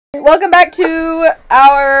welcome back to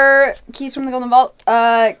our Keys from the Golden Vault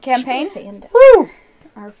campaign. Woo!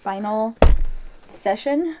 Our final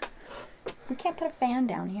session. We can't put a fan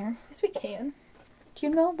down here. Yes, we can. Do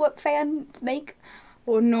you know what fans make?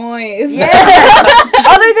 Oh, noise. Yeah.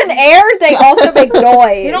 Other than air, they also make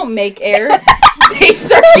noise. They don't make air. They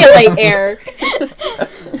circulate air.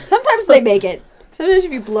 Sometimes they make it. Sometimes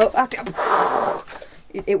if you blow out,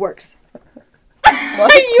 it works. Are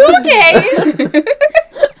you okay?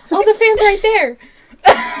 All the fans right there.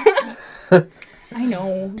 I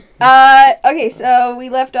know. Okay, so we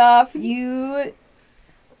left off. No,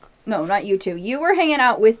 not you two. You were hanging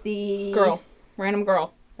out with the Random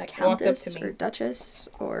girl that walked up to Countess me. or Duchess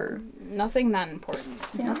or nothing that important.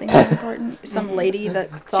 nothing that important. Some lady that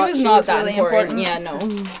thought she was not that really important. Yeah, no.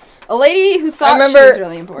 A lady who thought she was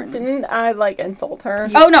really important. Didn't I, insult her?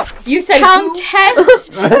 Oh, no. You said Countess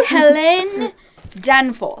Helen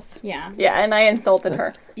Danforth. Yeah. Yeah, and I insulted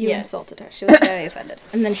her. You insulted her. She was very offended.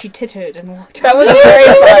 And then she tittered and walked That was very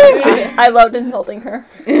fun. I loved insulting her.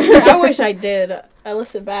 I wish I did. I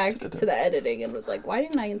listened back to the editing and was like, why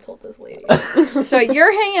didn't I insult this lady? So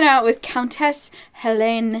you're hanging out with Countess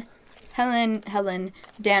Helen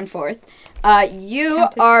Danforth. You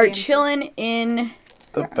Countess are Danforth. chilling in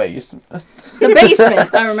The basement. the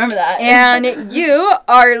basement. I remember that. And you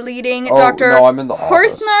are leading Oh, Dr. no, I'm in the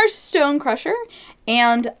office. Horthnar Stonecrusher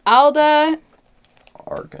and Alda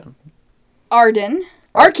Arkin. Arkin.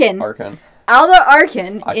 Alda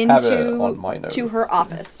Arkin I have it on my notes. to her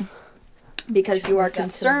office. Because you are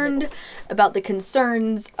concerned about the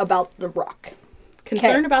concerns about the rock.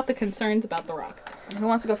 Concerned about the concerns about the rock. Who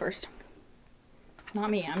wants to go first? Not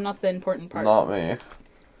me. I'm not the important part. Not me.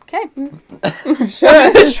 Okay.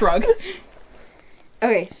 Shrug.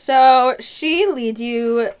 Okay, so she leads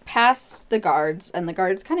you past the guards, and the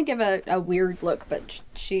guards kind of give a weird look, but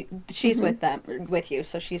she's with you,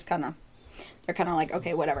 so they're kind of like,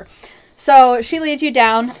 okay, whatever. So she leads you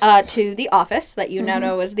down to the office that you now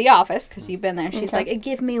know is the office, because you've been there. She's like,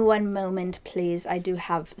 give me one moment, please. I do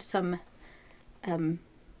have some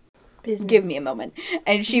business. Give me a moment.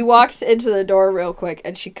 And she walks into the door real quick,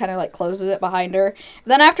 and she kind of closes it behind her.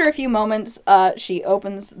 Then after a few moments, she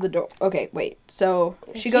opens the door. Okay, wait. So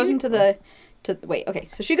she goes into the... So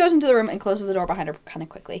she goes into the room and closes the door behind her kind of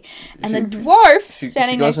quickly. And the dwarf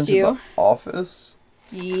standing goes next to into you... the office?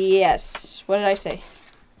 Yes. What did I say?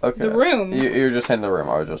 Okay. The room. You're just saying the room.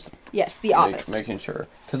 I was just... Yes, the office. Making sure.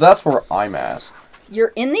 Because that's where I'm at.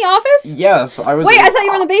 You're in the office? Yes, I was... Wait, I thought you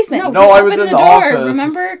were in the basement. No, I was opened in the door, office.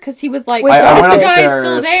 Remember? Because he was like, I went the guy's upstairs.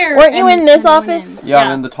 still there. Weren't you And in this he went office? in. Yeah,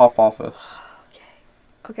 I'm in the top office.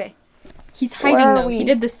 Okay. He's hiding Where are though. we? He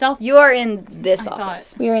did the stealth You are in this I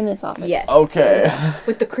office. We were in this office. Yes. Okay.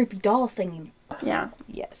 with the creepy doll thingy. Yeah.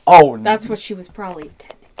 Yes. Oh, That's what she was probably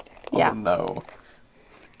intending. oh, Yeah. no.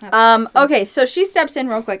 Okay, so she steps in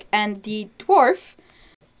real quick, and the dwarf...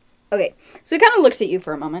 Okay, so he kind of looks at you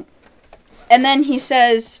for a moment. And then he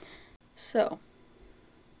says, so,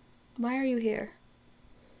 why are you here?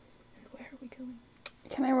 Where are we going?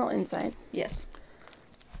 Can I roll insight? Yes.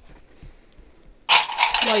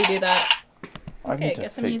 While you do that, I Okay, need I to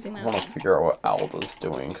guess I'm using that want to one. figure out what Alda's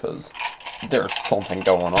doing, because there's something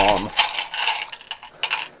going on.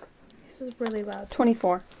 this is really loud.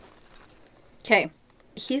 24. Okay.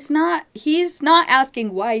 He's not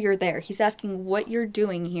asking why you're there. He's asking what you're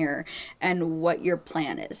doing here and what your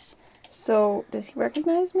plan is. So, does he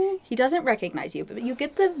recognize me? He doesn't recognize you, but you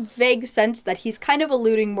get the vague sense that he's kind of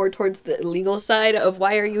alluding more towards the illegal side of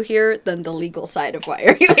why are you here than the legal side of why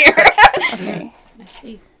are you here. Okay. I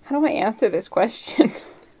see. How do I answer this question?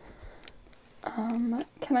 Can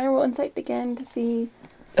I roll insight again to see,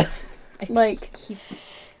 He's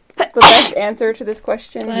the best answer to this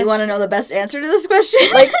question? You want to know the best answer to this question?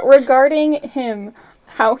 Regarding him,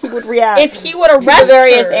 how he would react if he would to arrest the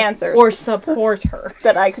various her answers or support her.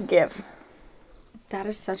 that I could give. That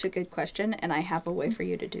is such a good question, and I have a way for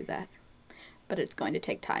you to do that. But it's going to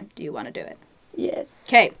take time. Do you want to do it? Yes.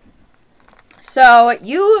 Okay. So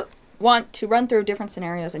you want to run through different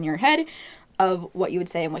scenarios in your head of what you would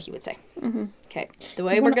say and what he would say. Mm-hmm. Okay. The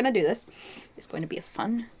way we're going to do this is going to be a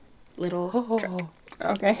fun little trick.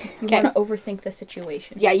 Okay. You Okay. want to overthink the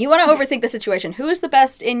situation. Yeah, you want to overthink the situation. Who is the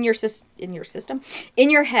best in your system? In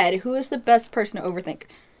your head, who is the best person to overthink?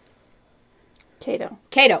 Kato.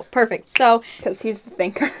 Kato. Perfect. So Because he's the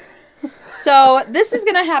thinker. this is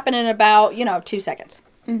going to happen in about, 2 seconds.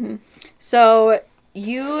 Mm-hmm. So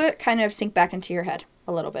you kind of sink back into your head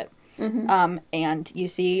a little bit. Mm-hmm. And you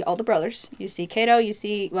see all the brothers. You see Kato. You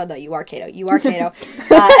are Kato. You are Kato.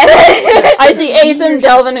 I see Asim,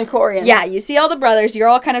 Delvin, and Corian. Yeah, you see all the brothers. You're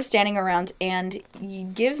all kind of standing around, and you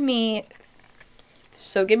give me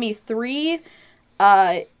So give me 3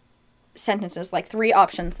 sentences, like 3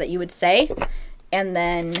 options that you would say, and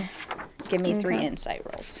then give me 3 insight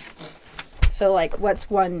rolls. So like, what's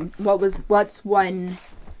one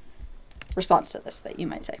response to this that you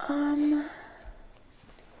might say?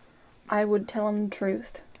 I would tell him the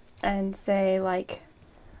truth and say, like,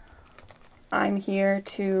 I'm here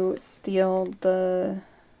to steal the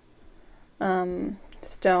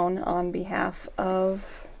stone on behalf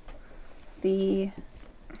of the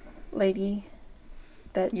lady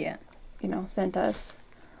that, sent us.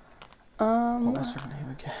 What was her name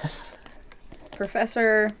again?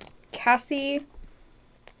 Professor Cassie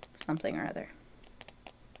something or other.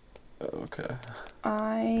 Okay.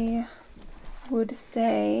 I would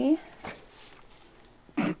say...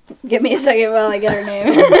 Give me a second while I get her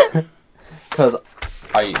name. Because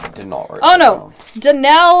I did not write Oh that no! down.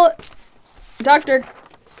 Danelle... Dr.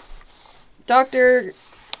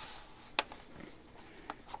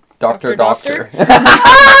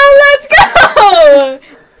 Oh, let's go!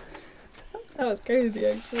 That was crazy,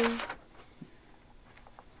 actually.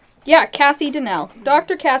 Yeah, Cassie Danelle.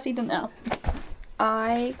 Dr. Cassie Danelle.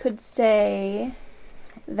 I could say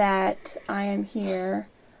that I am here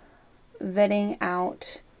vetting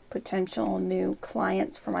out potential new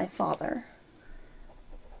clients for my father.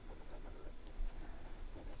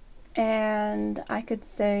 And I could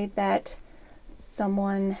say that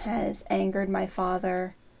someone has angered my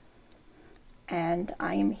father and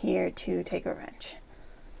I am here to take revenge.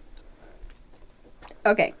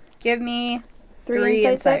 Okay, give me 3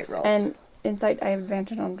 insight checks, rolls. and insight I have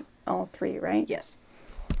advantage on all 3, right? Yes.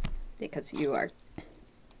 Because you are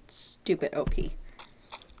stupid OP.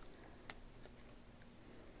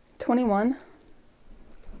 21.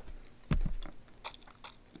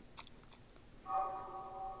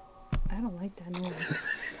 I don't like that noise.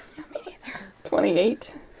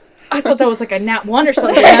 28. I thought that was like a nat 1 or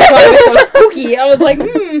something. That's why it was so spooky. I was like,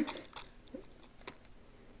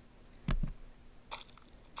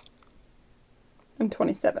 And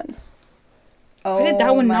 27. Oh, Why did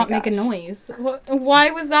that one my not make a gosh. noise?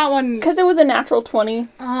 Why was that one? Because it was a natural 20.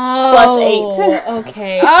 Oh,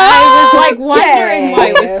 okay. I was like wondering why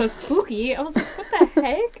it was so spooky. I was like, what the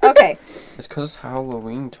heck? Okay, It's because it's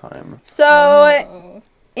Halloween time. so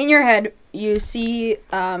in your head, you see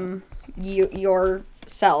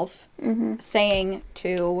yourself saying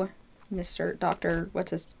to Mr. Doctor,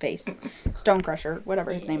 what's his face? Stonecrusher,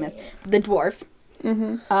 whatever his name is, the dwarf,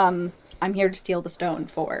 I'm here to steal the stone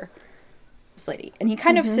for this lady. And he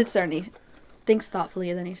kind of sits there and he thinks thoughtfully,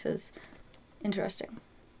 and then he says, interesting.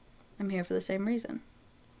 I'm here for the same reason.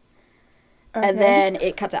 Okay. And then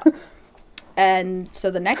it cuts out. And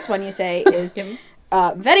so the next one you say is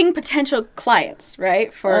vetting potential clients,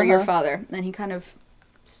 right, for your father. And he kind of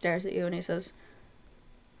stares at you and he says,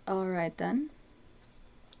 all right then.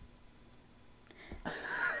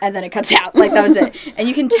 And then it cuts out. Like, that was it. And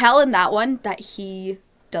you can tell in that one that he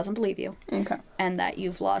doesn't believe you. Okay. And that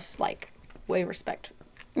you've lost, like, way respect.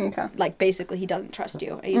 Okay. Like, basically, he doesn't trust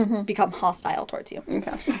you. He's become hostile towards you.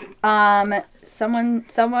 Okay.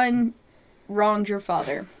 Someone wronged your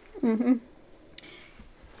father.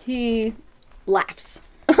 He laughs.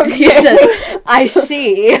 He says, I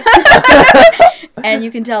see. And you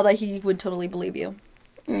can tell that he would totally believe you.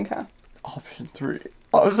 Okay. Option 3.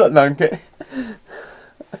 Oh, is that 9K?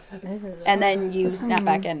 And then you snap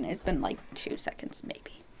back in. It's been like 2 seconds,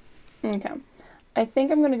 maybe. Okay. I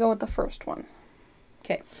think I'm going to go with the first one.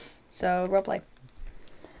 Okay. So, roleplay.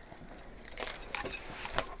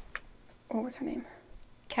 What was her name?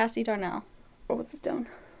 Cassie Darnell. What was the stone?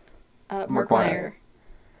 Murkmeyer.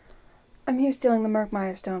 I'm here stealing the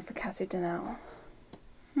Murkmeyer stone for Cassie Danelle.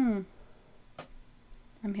 I'm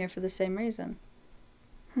here for the same reason.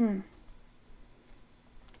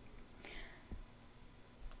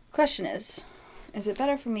 Question is it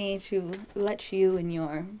better for me to let you and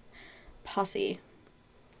your posse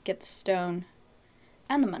get the stone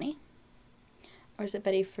and the money? Or is it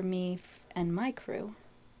better for me and my crew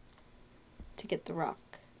to get the rock?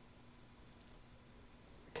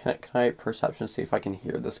 Can I perception see if I can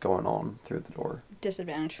hear this going on through the door?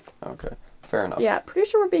 Disadvantage. Okay, fair enough. Yeah, pretty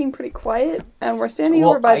sure we're being pretty quiet, and we're standing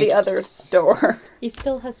Well, over by the other door. He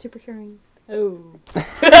still has super hearing. Oh.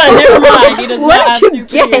 Never mind. He does What not have did you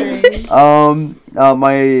super get? hearing.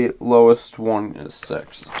 My lowest one is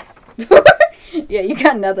 6. Yeah, you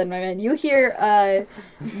got nothing, my man. You hear,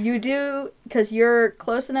 you do, because you're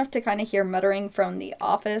close enough to kind of hear muttering from the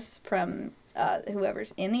office, from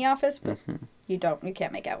whoever's in the office, but you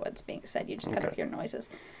can't make out what's being said. You just kind of hear noises.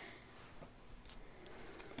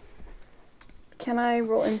 Can I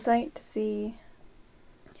roll insight to see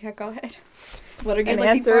Yeah, go ahead. What are you An looking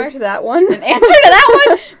answer for? to that one. An answer to that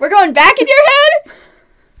one? We're going back in your head?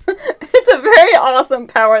 It's a very awesome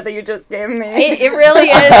power that you just gave me. It really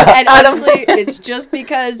is, and honestly, it's just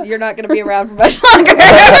because you're not going to be around for much longer.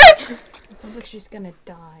 It sounds like she's gonna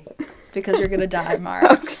die. Because you're going to die,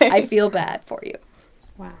 Mara. Okay. I feel bad for you.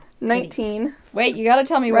 Wow. 19. Wait, you got to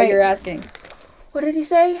tell me what Right. you're asking. What did he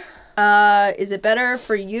say? Is it better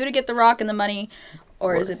for you to get the rock and the money,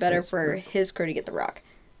 or is it better his for crew. his crew to get the rock?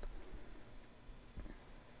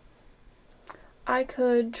 I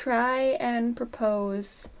could try and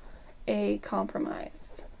propose a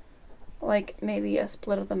compromise. Like maybe a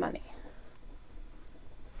split of the money.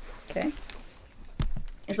 Okay.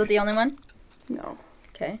 Is that the only one? No.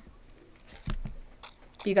 Okay.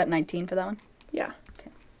 You got 19 for that one? Yeah.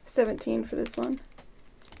 Okay. 17 for this one.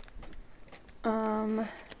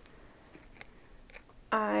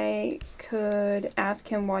 I could ask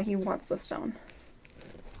him why he wants the stone.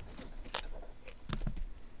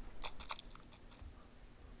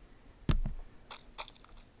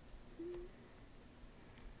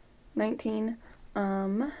 $19.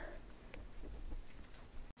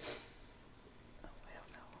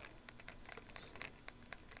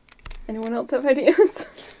 Anyone else have ideas?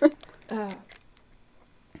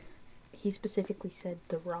 He specifically said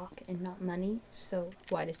the rock and not money, so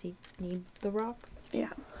why does he need the rock? Yeah.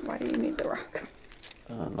 Why do you need the rock?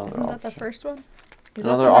 Another Isn't that the option. first one?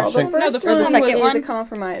 Another No, option. the first the one second is one? a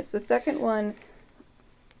compromise. The second one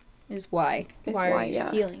Is why. is Why are you yeah.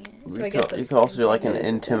 stealing it? So I You guess could, you that's could also do like an It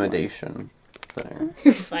is the same one. intimidation thing.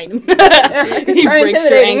 You fight him. Just He try breaks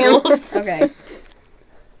your intimidating him. ankles. Okay.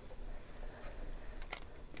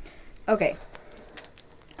 Okay.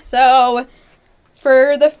 So,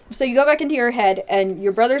 so you go back into your head, and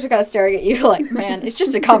your brothers are kind of staring at you like, man, it's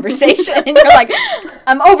just a conversation. And you're like,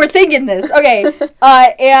 I'm overthinking this. Okay.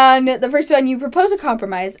 And the first one, you propose a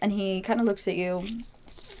compromise, and he kind of looks at you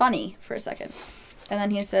funny for a second. And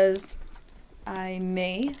then he says, I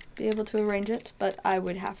may be able to arrange it, but I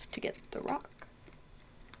would have to get the rock.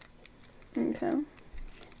 Okay.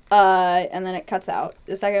 And then it cuts out.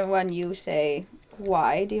 The second one, you say,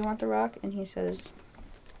 why do you want the rock? And he says,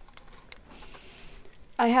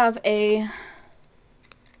 I have a...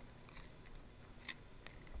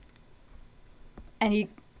 And he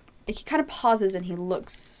kind of pauses and he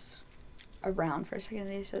looks around for a second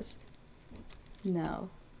and he says, no.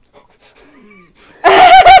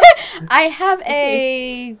 I have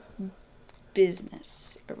a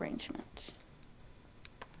business arrangement.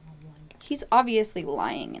 He's obviously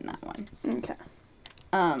lying in that one. Okay.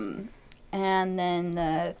 And then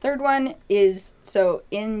the third one is, so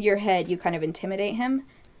in your head, you kind of intimidate him,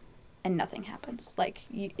 and nothing happens. Like,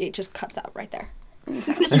 it just cuts out right there. Die.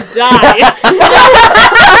 That's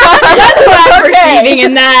what I'm perceiving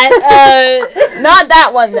in that. Not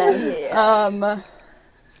that one then.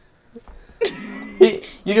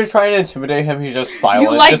 You just try and intimidate him. He's just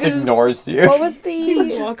silent. like Just this- ignores you. What was You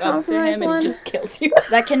the walk up to compromise him and one? he just kills you.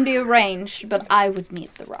 That can be arranged, but I would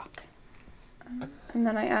need the rock. And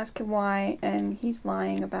then I ask him why, and he's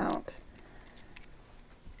lying about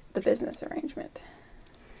the business arrangement.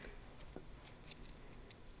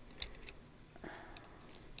 I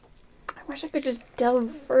wish I could just delve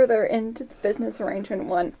further into the business arrangement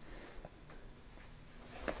one.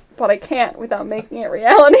 But I can't without making it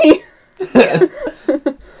reality.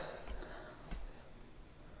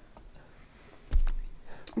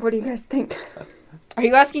 What do you guys think? Are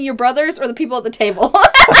you asking your brothers or the people at the table?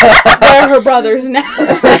 They're her brothers now.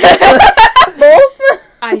 Both?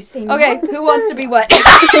 I say no. Okay, who wants to be what?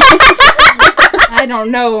 I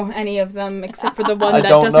don't know any of them except for the one I that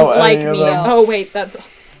don't doesn't know like any of me. them. Oh wait, that's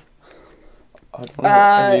I don't know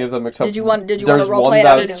any of them except did you want to role one play it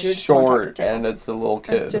out, or that's did you just want to talk to short the table? and it's a little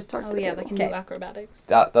kid. Just talk oh to the yeah, they table. can Okay. do acrobatics.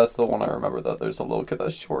 That's the one I remember. That there's a little kid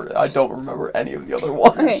that's short. I don't remember any of the other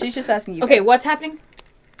ones. Okay. She's just asking you Okay, guys. what's happening?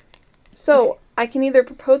 So I can either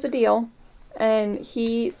propose a deal, and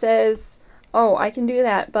he says, "Oh, I can do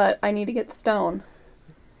that, but I need to get the stone,"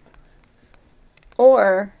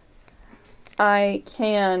 or I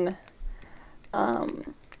can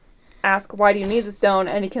ask, "Why do you need the stone?"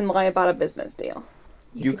 and he can lie about a business deal.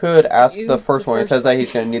 You could ask do the first the one. It first says that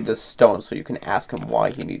he's going to need the stone, so you can ask him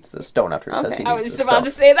why he needs the stone after he says Okay. he I needs was the about stone.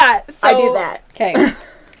 to say that. So I do that. Okay.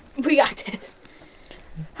 We got this.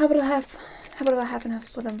 How about a half and half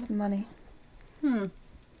split of the money?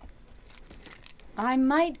 I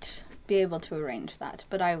might be able to arrange that,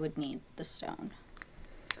 but I would need the stone.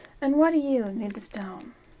 And why do you need the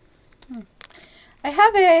stone? I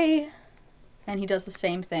have a... And he does the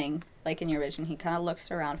same thing, like in your vision. He kind of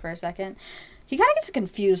looks around for a second. He kind of gets a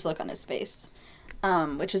confused look on his face.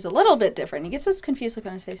 which is a little bit different. He gets this confused look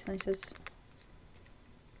on his face, and he says,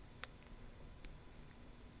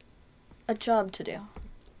 "A job to do."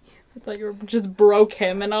 I thought you just broke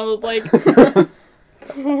him, and I was like...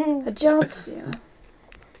 A job to do.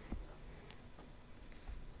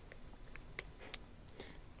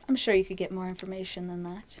 I'm sure you could get more information than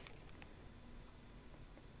that.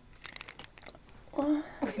 What?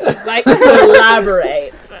 I'd like to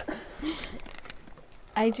elaborate.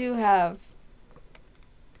 I do have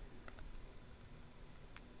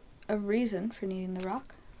a reason for needing the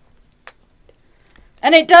rock.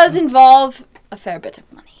 And it does involve a fair bit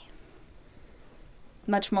of money.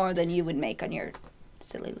 Much more than you would make on your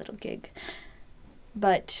silly little gig.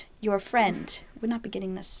 But your friend would not be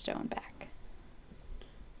getting this stone back.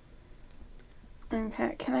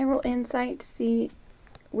 Okay, can I roll insight to see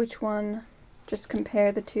which one, just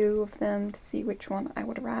compare the two of them to see which one I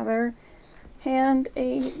would rather hand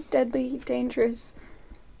a deadly, dangerous,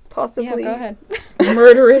 possibly... Yeah, go ahead.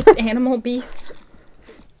 Murderous animal beast.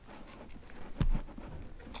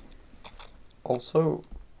 Also,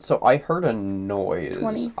 so I heard a noise.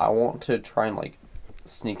 20. I want to try and like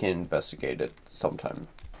sneak in and investigate it sometime.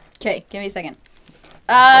 Okay, give me a second.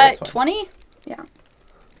 That's fine. 20? Yeah.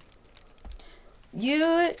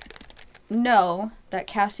 You know that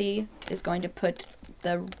Cassie is going to put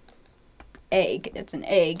the egg, it's an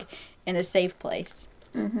egg, in a safe place.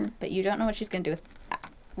 Mm-hmm. But you don't know what she's going to do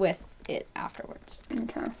with it afterwards.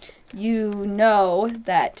 Okay. You know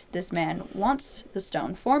that this man wants the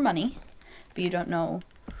stone for money, but you don't know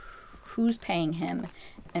who's paying him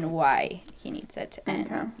and why he needs it. And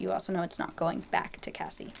Okay. you also know it's not going back to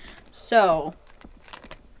Cassie. So,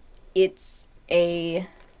 it's a...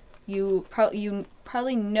 You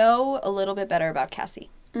probably know a little bit better about Cassie.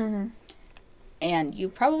 Mm-hmm. And you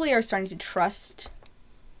probably are starting to trust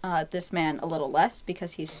this man a little less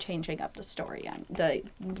because he's changing up the story on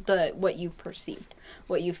the what you perceived,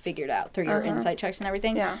 what you figured out through your insight checks and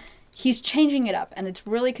everything. Yeah. He's changing it up, and it's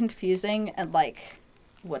really confusing and like,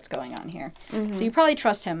 what's going on here? Mm-hmm. So you probably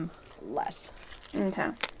trust him less.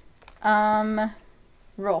 Okay.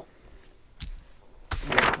 Roll.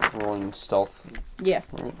 Rolling stealth. Yeah.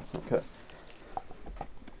 Right, okay.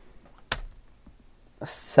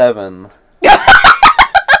 7.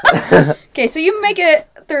 Okay, so you make it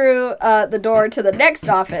through the door to the next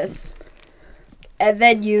office, and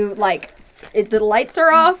then you the lights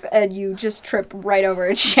are off, and you just trip right over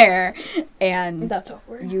a chair, and That's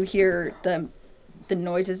awkward. you hear the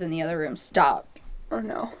noises in the other room stop, Oh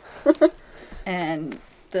no. and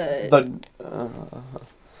the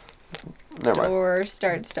Never mind. door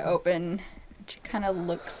starts to open. She kind of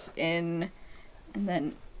looks in, and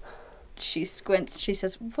then she squints. She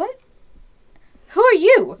says, "What? Who are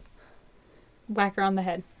you?" Whack her on the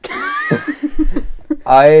head.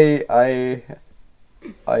 I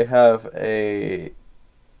have a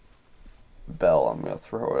bell. I'm gonna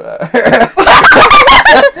throw it at her.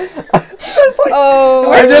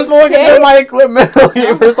 Oh, I'm just looking at my equipment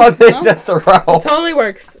looking for something to throw. Totally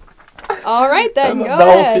works. all right then. And the Go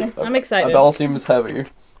bell ahead. I'm excited. The bell seems heavy.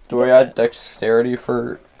 Do I add dexterity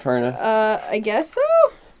for trying to? I guess so.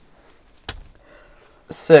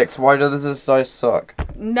 6. Why does this dice suck?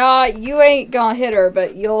 Nah, you ain't gonna hit her,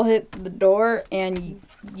 but you'll hit the door, and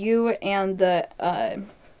you and the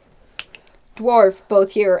dwarf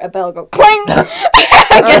both hear a bell go clang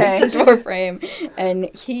against the door frame,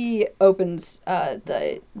 and he opens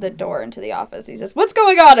the door into the office. He says, "What's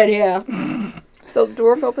going on in here?" So the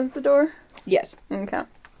dwarf opens the door? Yes. Okay.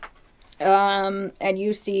 And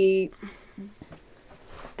you see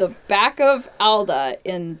the back of Alda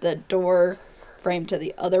in the door frame to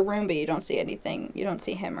the other room, but you don't see anything. You don't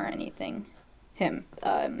see him or anything. Him.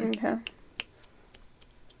 Okay.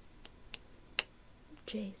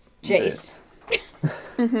 Jace.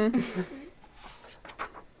 Mm-hmm.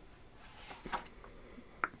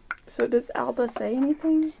 So does Alba say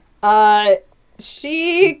anything?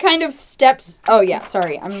 She kind of steps... Oh, yeah,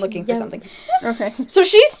 sorry. I'm looking for Yeah. something. Okay. So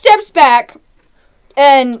she steps back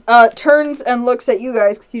and turns and looks at you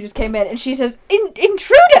guys because you just came in, and she says,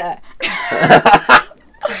 "Intruder!"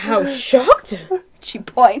 How shocked. She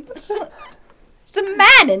points. It's a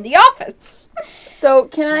man in the office. So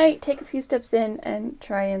can I take a few steps in and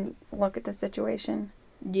try and look at the situation?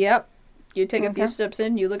 Yep. You take a few Okay. steps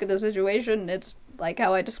in, you look at the situation, it's like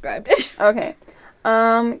how I described it. Okay.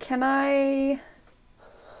 Can I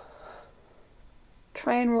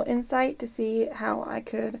try and roll insight to see how I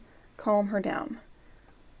could calm her down?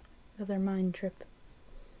 Another mind trip.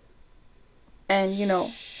 And,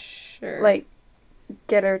 Sure. like,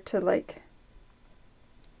 get her to, like,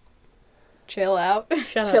 chill out.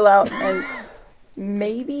 Shut chill up. out and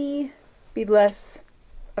maybe be less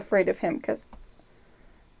afraid of him, because,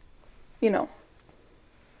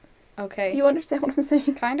 Okay. Do you understand what I'm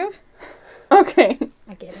saying? Kind of. Okay.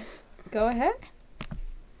 I get it. Go ahead.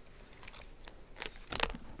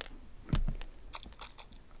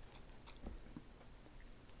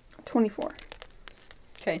 $24.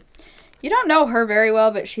 Okay. You don't know her very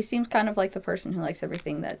well, but she seems kind of like the person who likes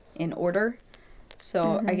everything that in order.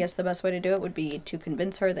 So I guess the best way to do it would be to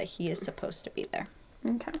convince her that he is supposed to be there.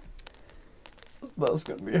 Okay. That's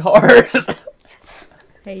gonna be hard.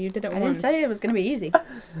 Hey, you did it I once. didn't say it was going to be easy.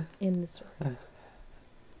 In this room.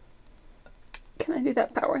 Can I do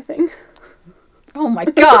that power thing? Oh my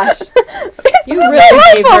gosh. You really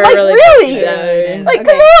gave her like, really really? good. Like, Okay.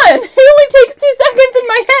 come on! It only takes 2 seconds in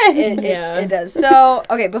my head! Yeah. It does. So,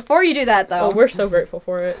 okay, before you do that, though. Oh, we're so grateful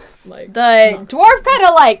for it. Like The dwarf kind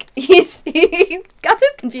of like, he got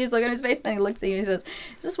this confused look on his face, and he looks at you and he says,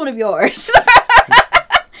 "Is this one of yours?"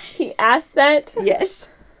 He asked that Yes.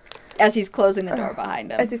 As he's closing the door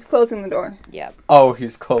behind him. as he's closing the door. Yep. Oh,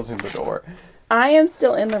 he's closing the door. I am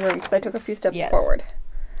still in the room because I took a few steps Yes. forward.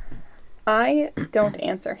 I don't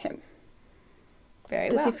answer him. Very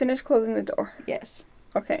Does well. he finish closing the door? Yes.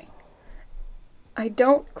 Okay. I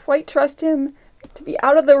don't quite trust him to be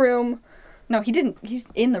out of the room. No, he didn't. He's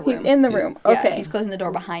in the room. He's in the room. Yeah, Okay. he's closing the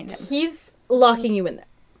door behind him. he's locking you in there.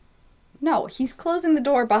 No, he's closing the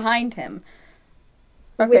door behind him.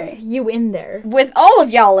 Okay. With you in there. With all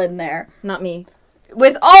of y'all in there. Not me.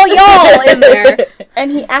 With all y'all in there.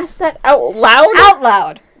 And he asked that out loud? Out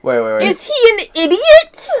loud. Wait. Is he an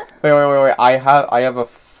idiot? Wait. I have a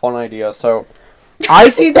fun idea. So, I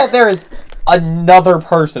see that there is another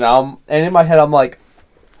person. And in my head, I'm like,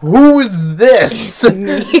 who is this?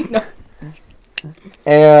 Me. No.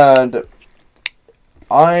 And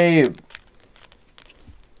I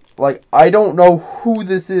don't know who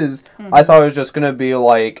this is. I thought it was just gonna be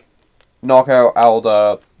like, knock out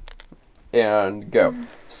Alda and go.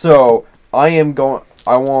 So I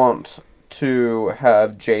want to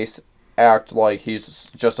have Jace act like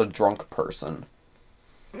he's just a drunk person.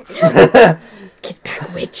 Get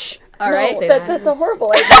back, witch. All right. No, that's a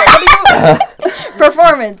horrible idea. What do you...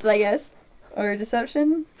 Performance, I guess. Or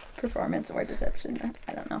deception? Performance or deception.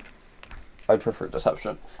 I don't know. I prefer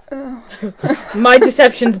deception. My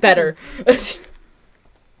deception's better.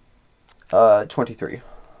 23.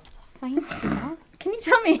 Fine. Can you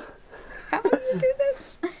tell me how do you do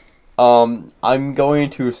this? I'm going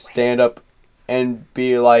to stand up and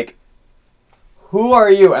be like, who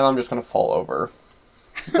are you? And I'm just gonna fall over.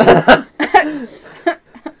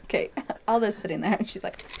 Okay, Alda's sitting there and she's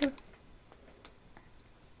like,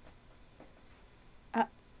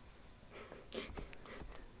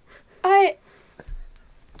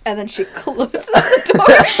 and then she closes the door.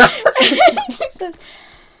 And she says,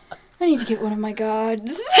 I need to get one of my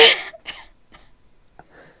gods.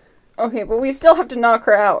 Okay, but we still have to knock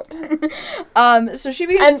her out. So she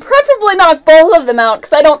begins... And preferably knock both of them out,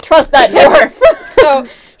 because I don't trust that dwarf. So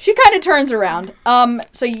she kind of turns around.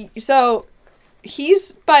 So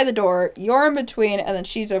he's by the door, you're in between, and then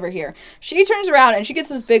she's over here. She turns around and she gets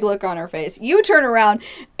this big look on her face. You turn around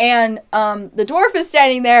and the dwarf is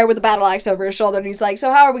standing there with a battle axe over his shoulder, and he's like,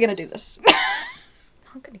 "So how are we gonna do this?"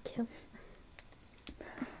 I'm gonna kill him.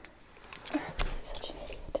 Such an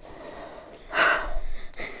idiot.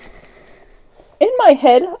 In my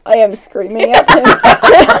head, I am screaming at him.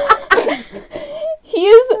 He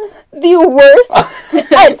is the worst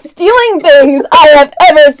at stealing things I have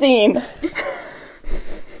ever seen.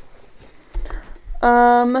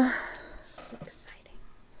 So exciting.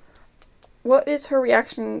 What is her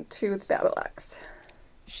reaction to the battle axe?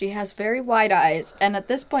 She has very wide eyes, and at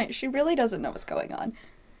this point, she really doesn't know what's going on.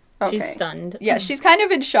 Okay. She's stunned. Yeah, she's kind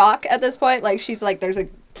of in shock at this point. Like, she's like, there's a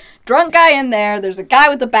drunk guy in there, there's a guy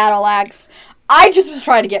with a battle axe. I just was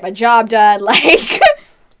trying to get my job done, like...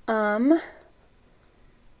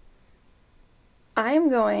 I am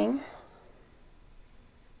going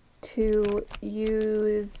to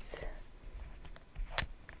use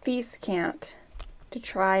Thieves' Cant to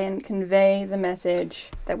try and convey the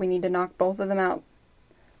message that we need to knock both of them out.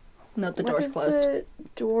 No, the What door's does closed. The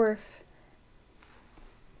dwarf...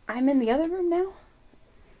 I'm in the other room now?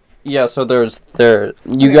 Yeah, so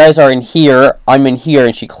you guys are in here, I'm in here,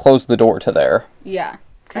 and she closed the door to there. Yeah.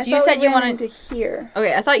 Because I you thought said we you ran wanted... into here.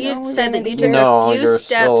 Okay, I thought you No, we said ran that you into took here. No, a few you're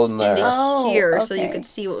steps still in there. into Oh, here so you okay. could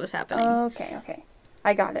see what was happening. Okay.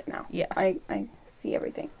 I got it now. Yeah. I see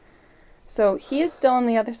everything. So he is still on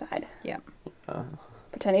the other side. Yeah.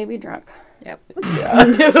 Pretending to be drunk. Yep. Yeah.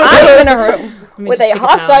 I'm in a room Let me with just a take a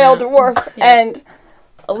hostile towel now. dwarf Yeah. and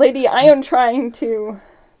a lady I am trying to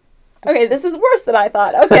Okay, this is worse than I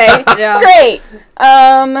thought. Okay, Yeah. great.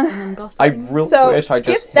 I really So wish I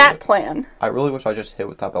just skip hit that it. plan. I really wish I just hit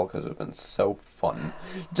with that bell because it would have been so fun.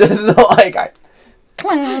 Just like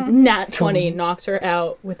Nat 20 knocks her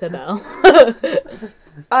out with a bell.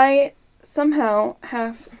 I somehow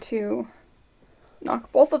have to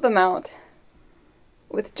knock both of them out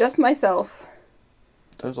with just myself,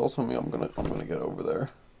 There's also me. I'm gonna get over there.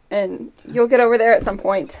 and you'll get over there at some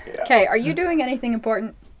point. Yeah. Okay, are you doing anything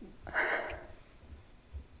important?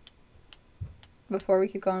 Before we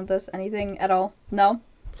keep going with this, anything at all? No?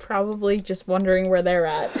 Probably just wondering where they're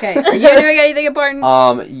at. Okay, are you doing anything important?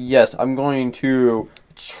 Yes, I'm going to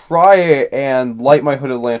try and light my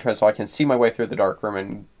hooded lantern so I can see my way through the dark room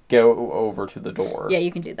and go over to the door. Yeah,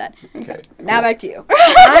 you can do that. Okay. Now back to you.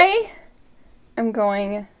 I am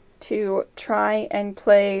going to try and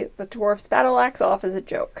play the dwarf's battle axe off as a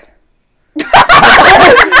joke.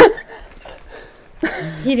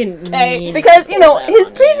 He didn't Okay. mean Because, to you know, pull that his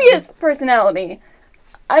on previous personality,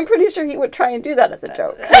 I'm pretty sure he would try and do that as a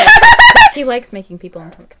joke. you. He likes making people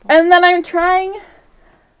uncomfortable. And then I'm trying...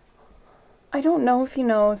 I don't know if he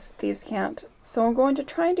knows Thieves' Cant, so I'm going to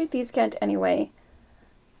try and do Thieves' Cant anyway,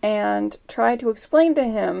 and try to explain to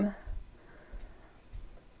him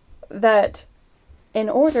that in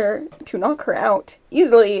order to knock her out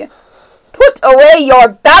easily, put away your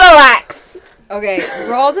battle axe! Okay,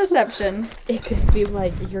 roll deception. It could be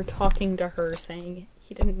like you're talking to her saying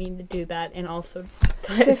he didn't mean to do that, and also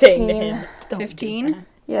saying to 15. him, "Don't do 15? that."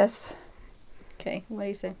 Yes. Okay, what do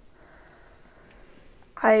you say?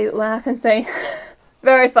 I laugh and say,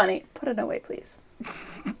 very funny. Put it away, please.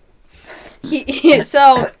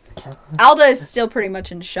 So, Alda is still pretty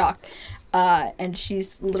much in shock. And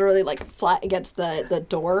she's literally like flat against the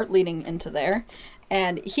door leading into there.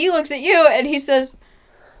 And he looks at you and he says,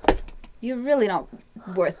 "You're really not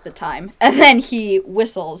worth the time." And then he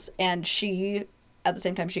whistles and she, at the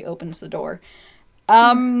same time, she opens the door.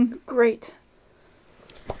 Great.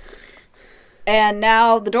 And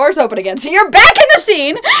now the door's open again. So you're back in the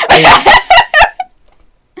scene.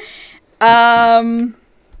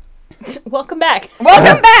 Welcome back.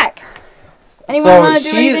 Welcome back. Anyone want to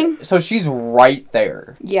do anything? So she's right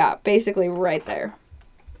there. Yeah, basically right there.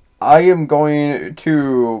 I am going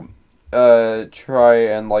to try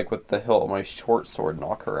and, like, with the hilt of my short sword,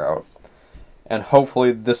 knock her out. And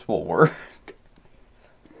hopefully this will work.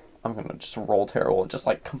 I'm gonna just roll terrible and just,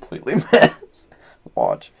 like, completely miss.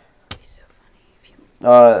 Watch.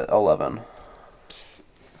 11.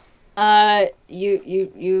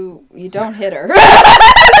 You don't hit her.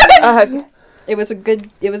 Ugh. It was a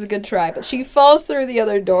good try, but she falls through the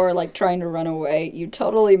other door like trying to run away. You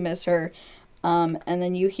totally miss her. And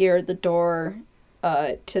then you hear the door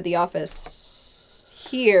to the office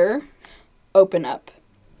here open up.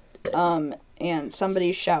 And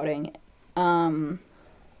somebody's shouting.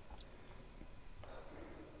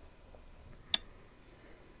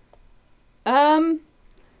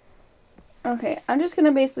 Okay, I'm just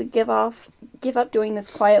gonna basically give up doing this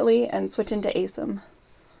quietly and switch into ASIM.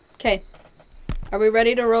 Okay. Are we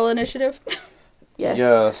ready to roll initiative? Yes.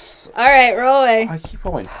 Yes. Alright, roll away. I keep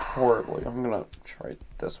rolling horribly. I'm gonna try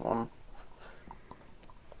this one.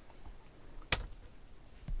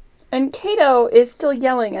 And Kato is still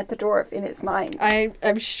yelling at the dwarf in his mind.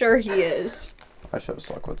 I'm sure he is. I should have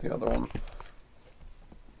stuck with the other one.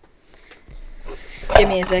 Give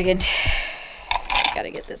me a second. Gotta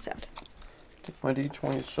get this out. My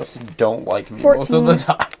D20s just don't like me most of the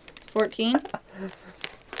time. 14.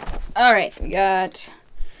 Alright, we got...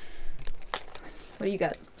 What do you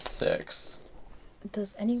got? 6.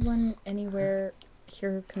 Does anyone anywhere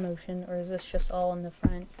hear commotion, or is this just all in the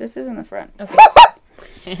front? This is in the front.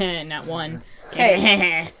 Okay. Not one.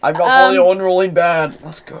 Okay. I'm not the only one rolling bad.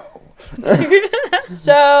 Let's go.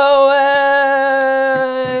 So,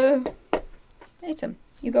 Nathan,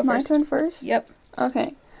 you go It's my first. turn first? Yep.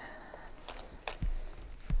 Okay.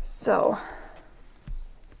 So,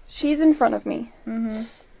 she's in front of me. Mm-hmm.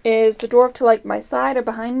 Is the dwarf to, like, my side or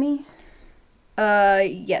behind me?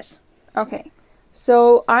 Yes. Okay.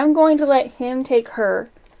 So, I'm going to let him take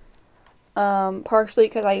her, partially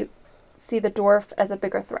because I see the dwarf as a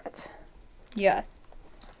bigger threat. Yeah.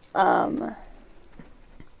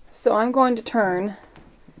 So I'm going to turn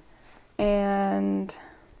and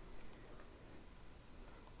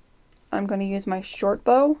I'm going to use my short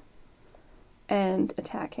bow and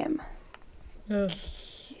attack him.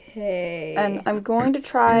 Okay. And I'm going to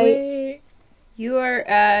try... Wait. You are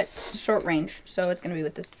at short range, so it's going to be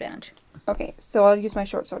with disadvantage. Okay, so I'll use my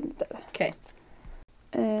short sword instead. Okay.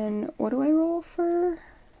 And what do I roll for?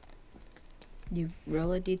 You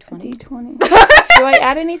roll a d20. D20. Do I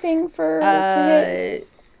add anything for to hit?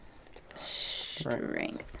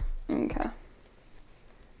 Strength. Okay.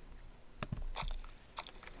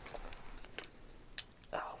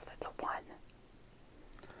 Oh, that's a 1.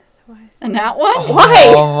 And that one?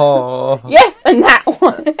 Why? Oh. Yes, and that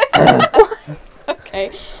one.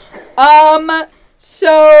 Okay. So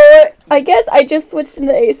I guess I just switched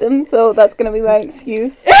into ASIM, so that's gonna be my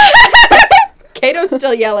excuse. Kato's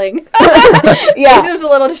still yelling. Yeah. Asim's a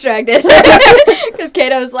little distracted because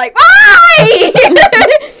Kato's like, "Why?"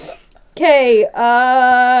 Okay.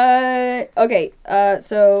 Okay.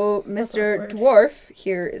 So Mr. Dwarf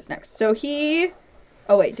here is next. So he.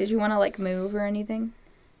 Oh wait, did you want to like move or anything?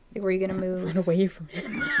 Like, were you gonna move? Run away from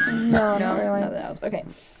him. No, not really. Nothing else. Okay.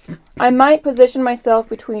 I might position myself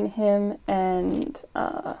between him and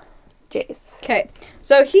Jace. Okay.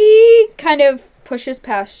 So he kind of pushes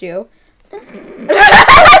past you. He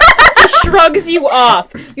shrugs you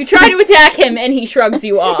off. You try to attack him, and he shrugs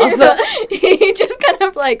you off. He just kind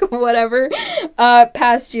of like whatever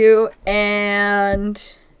past you, and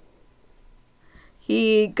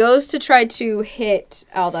he goes to try to hit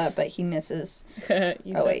Alda, but he misses. Oh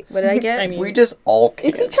wait, what did I get? I mean, We just all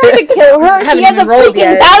can't. Is he trying to kill her? haven't He has a even rolled freaking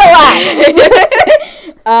yet. battle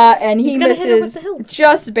axe! And he He's gonna hit her with the misses hilt.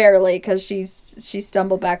 just barely because she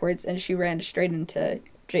stumbled backwards and she ran straight into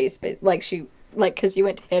Jace, because you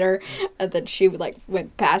went to hit her, and then she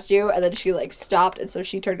went past you, and then she stopped, and so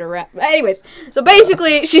she turned around. But anyways, so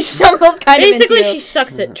basically she stumbles kind of into basically, you. she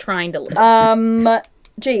sucks at trying to live.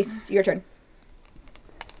 Jace, your turn.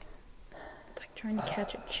 It's like trying to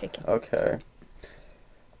catch a chicken. Okay.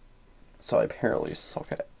 So I apparently suck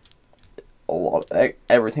at a lot of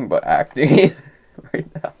everything but acting right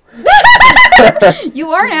now.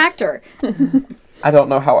 You are an actor. I don't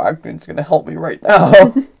know how acting's gonna help me right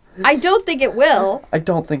now. I don't think it will. I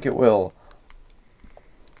don't think it will.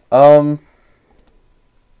 I'm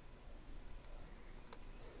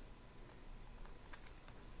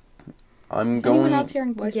Is going. anyone else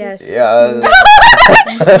hearing voices? Yes. Yeah.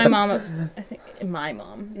 My mom, I think my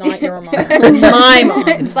mom, not your mom. My mom.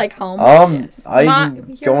 It's like home. Yes.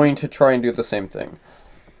 I'm going to try and do the same thing.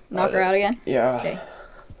 Knock her out again. Yeah. Okay.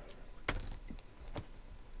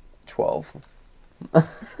 12.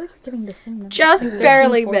 It's giving the same number. Just 13,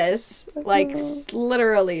 barely 14. miss.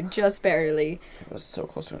 Literally, just barely. It was so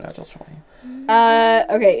close to an agile 20.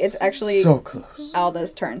 Okay, it's actually So close.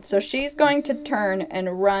 Alda's turn. So she's going to turn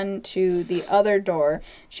and run to the other door.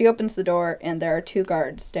 She opens the door, and there are 2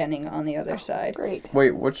 guards standing on the other side. Great.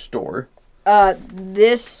 Wait, which door?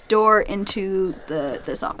 This door into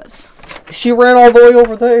this office. She ran all the way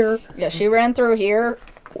over there. Yeah, she ran through here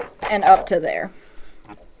and up to there.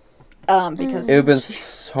 Because It would have been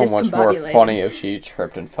so much more discombobulated. funny if she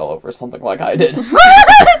tripped and fell over something like I did.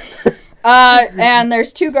 and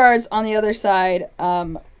there's 2 guards on the other side,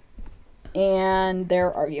 and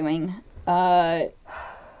they're arguing.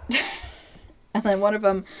 And then one of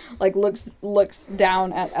them looks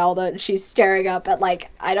down at Alda, and she's staring up at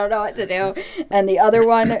I don't know what to do. And the other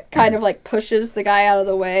one kind of pushes the guy out of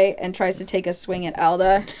the way and tries to take a swing at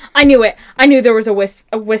Alda. I knew it. I knew there was a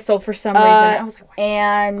whistle for some reason. I was like, what?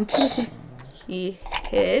 And he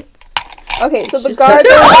hits. Okay, so the Just- guards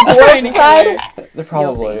are on the dwarf side. They're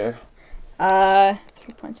probably.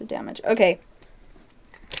 3 points of damage. Okay.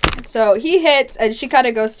 So he hits, and she kind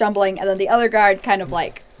of goes stumbling, and then the other guard kind of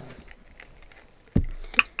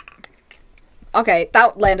Okay,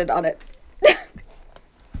 that landed on it.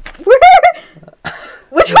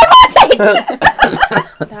 Which one was it?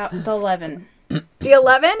 The 11. The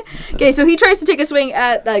 11? Okay, so he tries to take a swing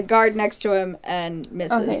at the guard next to him and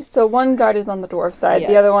misses. Okay, so one guard is on the dwarf side,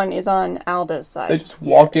 the Yes. other one is on Alda's side. They just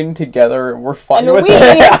walked in together and we're fighting And with we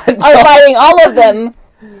it. are fighting all of them,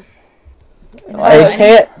 I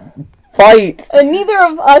can't fight. and neither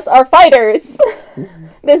of us are fighters.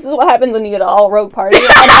 This is what happens when you get an all-rogue party and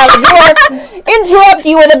have a dwarf interrupt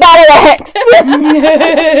you with a battle axe.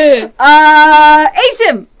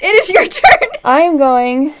 Asim, it is your turn. I am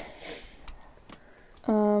going.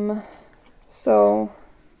 So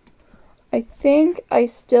I think I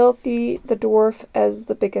still see the dwarf as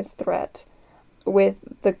the biggest threat, with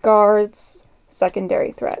the guards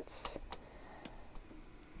secondary threats.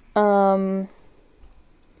 I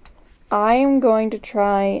am going to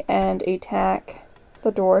try and attack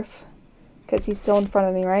the dwarf, because he's still in front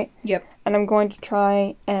of me, right? Yep. And I'm going to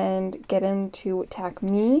try and get him to attack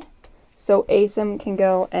me, so Asim can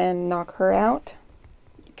go and knock her out.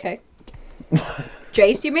 Okay.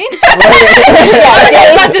 Jace, you mean? I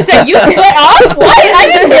was about to say, you split off? What? I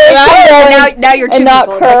didn't hear that. now you're 2 And knock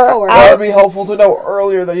people. her It's 4. out. That would be helpful to know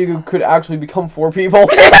earlier that you could actually become 4 people.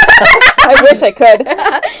 I I wish I could.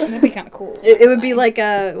 That'd be kind of cool. It would be like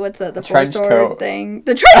what's that? The Trench four-sword coat. thing.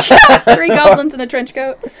 The trench coat. 3 goblins in a trench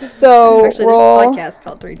coat. So Actually, roll. there's a podcast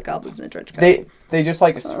called 3 Goblins in a Trench Coat. They just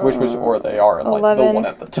like switch or they are, and like the 11. one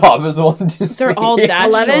at the top is the one just They're all that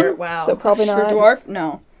 11? short. Wow. So probably For not. dwarf?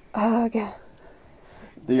 No. Oh, okay.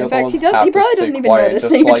 The In other fact, ones he does. have He to probably stay doesn't even quiet, notice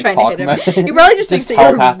just that you're like trying talk to hit him. ma- He probably just just thinks that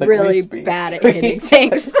you're telepathically really speak. bad at hitting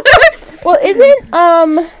things. Well,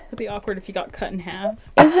 isn't It'd be awkward if you got cut in half.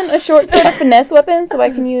 a short sword a finesse weapon, so I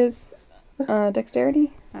can use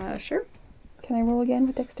dexterity? Sure. Can I roll again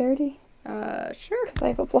with dexterity? Sure. Because I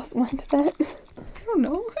have a +1 to that. I don't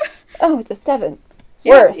know. Oh, it's a 7.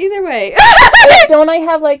 Yeah, Worse. either way. Wait, don't I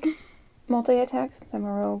have like multi-attack since I'm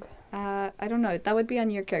a rogue? I don't know. That would be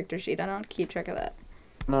on your character sheet. I don't keep track of that.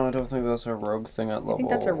 No, I don't think that's a rogue thing at level. I think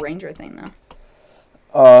that's a ranger thing,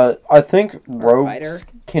 though. I think Or a rogues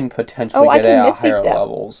can potentially I get can it at Misty higher Step.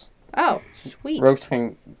 levels. Oh, sweet. Rogues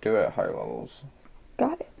can do it at higher levels.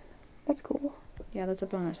 Got it. That's cool. Yeah, that's a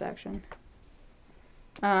bonus action.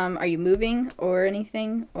 Are you moving or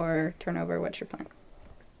anything? Or turn over? What's your plan?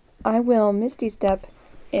 I will Misty Step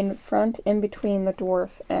in front, in between the dwarf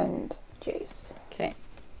and Jace. Okay.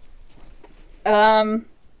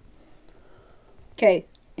 Okay.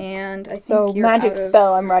 And I think So you're magic out of-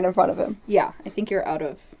 spell, I'm right in front of him. Yeah, I think you're out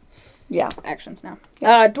of Yeah. actions now.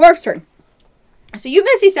 Dwarf's turn. So you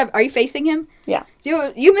Misty Step. Are you facing him? Yeah.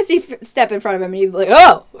 So you Misty Step in front of him, and he's like,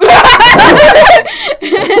 "Oh!"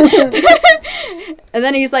 And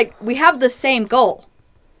then he's like, "We have the same goal."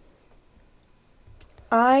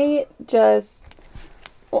 I just...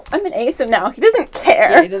 Well, I'm an ASIM now. He doesn't Yeah,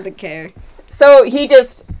 care. he doesn't care. So he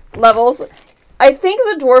just levels. I think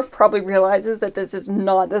the dwarf probably realizes that this is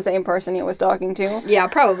not the same person he was talking to. Yeah,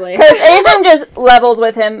 probably. Because ASIM just levels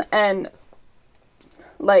with him and,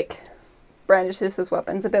 like, brandishes his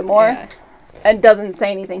weapons a bit more. Yeah. And doesn't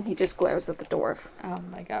say anything. He just glares at the dwarf. Oh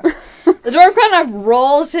my god. The dwarf kind of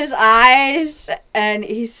rolls his eyes and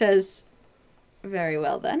he says, "Very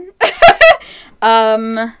well then."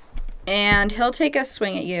 And he'll take a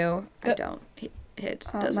swing at you. I don't. He hits.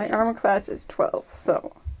 Does My hit. armor class is 12,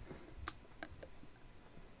 so...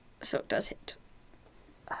 So it does hit.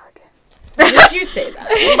 Okay. Why did you say that?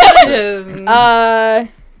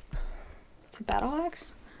 It's a battle axe.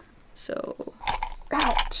 So.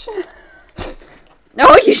 Ouch.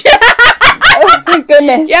 No, you. Oh, thank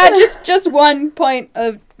goodness. Yeah, just 1 point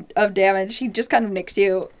of damage. He just kind of nicks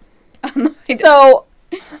you. So,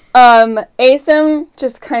 ASIM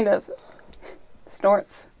just kind of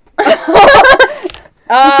snorts.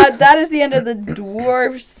 That is the end of the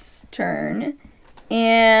dwarf's turn.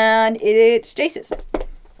 And it's Jace's.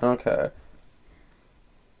 Okay.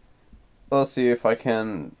 Let's see if I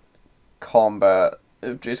can combat.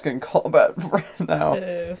 If Jace can combat right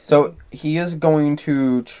now. So he is going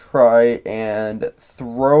to try and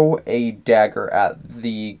throw a dagger at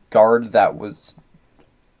the guard that was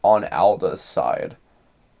on Alda's side.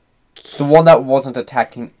 The one that wasn't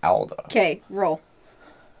attacking Alda. Okay, roll.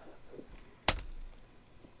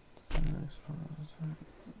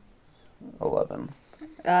 $11.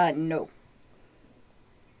 No.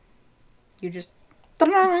 You just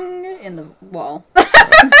in the wall.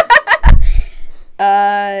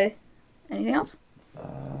 Anything else?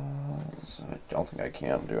 So I don't think I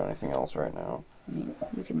can do anything else right now. I mean,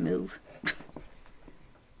 you can move.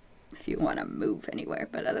 If you want to move anywhere,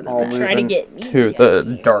 but other than I'll that. move Try to get me. to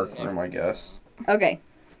the dark room, I guess. Okay.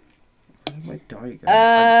 My diagram.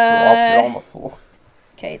 I dropped it on the floor.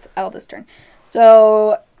 Okay, it's Alda's turn.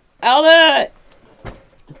 So, Alda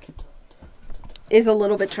is a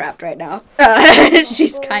little bit trapped right now.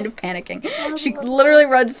 She's kind of panicking. She literally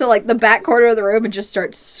runs to, like, the back corner of the room and just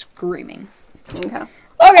starts screaming. Okay.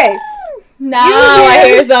 Okay. Now You I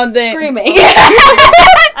hear something. Screaming.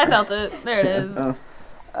 I felt it. There it is.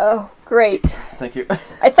 Oh, great. Thank you.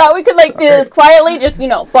 I thought we could, like, do this quietly, just,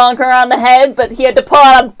 bonk her on the head, but he had to pull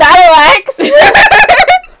out a battle axe.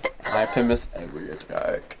 I have to miss every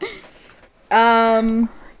attack.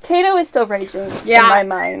 Kato is still raging Yeah. in my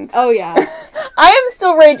mind. Oh, yeah. I am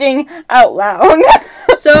still raging out loud.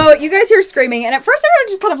 So, you guys hear screaming, and at first everyone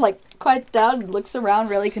just kind of, like, quiets down and looks around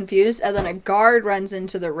really confused, and then a guard runs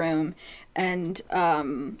into the room, and,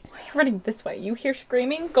 You're running this way. You hear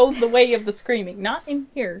screaming? Go the way of the screaming, not in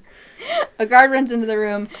here. a guard runs into the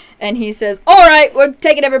room, and he says, "Alright, we're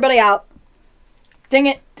taking everybody out." Dang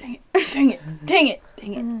it. Dang it. Dang it. Dang it.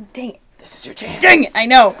 Dang it. Dang it. This is your chance. Dang it. I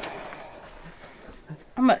know.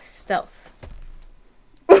 I'm a stealth.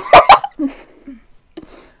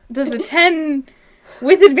 Does a 10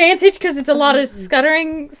 with advantage because it's a lot of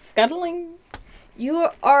scuttling? You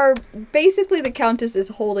are basically the Countess is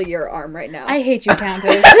holding your arm right now. I hate you,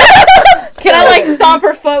 Countess. Can I like stomp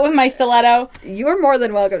her foot with my stiletto? You are more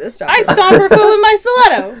than welcome to stop. I stomp her foot with my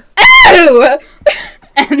stiletto. Ew!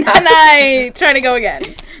 And then I try to go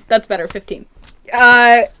again. That's better, 15.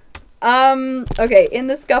 Okay, in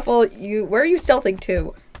the scuffle, where are you stealthing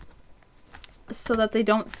to? So that they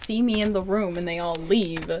don't see me in the room and they all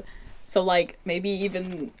leave. So like, maybe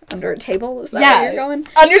even... Under a table? Is that where you're going?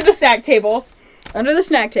 Under the snack table. Under the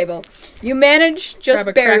snack table. You manage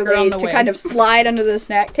just barely to kind of slide under the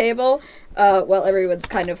snack table while everyone's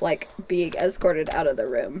kind of like being escorted out of the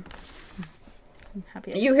room. I'm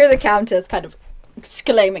happy. You hear the Countess kind of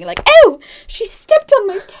exclaiming like, "Oh, she stepped on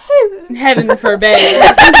my toes!" Heaven forbid.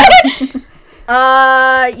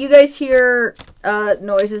 You guys hear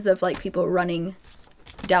noises of like people running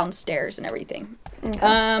downstairs and everything.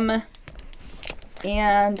 Okay.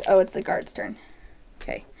 And it's the guard's turn.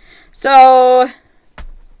 Okay. So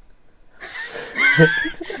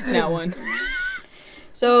Now one.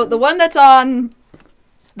 So the one that's on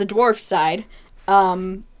the dwarf side,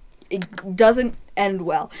 it doesn't end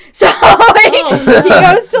well. So he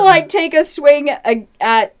goes to like take a swing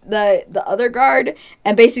at the other guard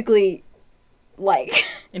and basically like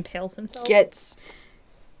Impales himself. gets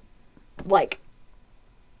like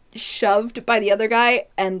shoved by the other guy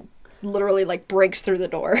and literally like breaks through the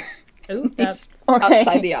door. Ooh, He's that's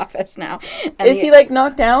outside the office now. And Is he like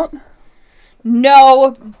knocked out?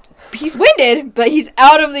 No, he's winded, but he's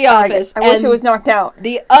out of the office. I wish it was knocked out.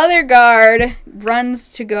 The other guard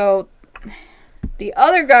runs to go. The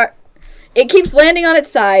other guard, it keeps landing on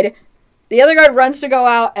its side. The other guard runs to go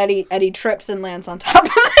out, and he trips and lands on top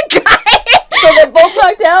of the guy. So they're both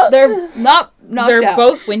knocked out? They're not knocked out. they're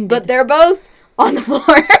both winded. But they're both on the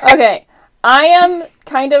floor. Okay. I am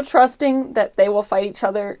kind of trusting that they will fight each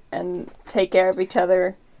other and take care of each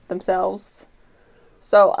other themselves.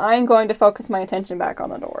 So I'm going to focus my attention back on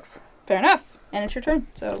the dwarf. Fair enough. And it's your turn,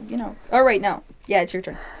 so, you know. Oh, right, no. Yeah, it's your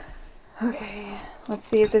turn. Okay. Let's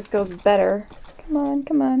see if this goes better. Come on,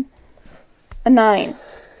 come on. A 9.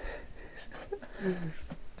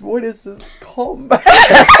 What is this combat?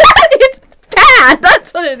 It's bad!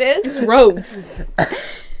 That's what it is. It's rogues.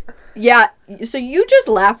 Yeah, so you just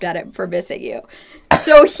laughed at him for missing you.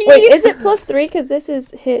 So he... Wait, is it +3? Because this is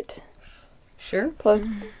hit Sure. plus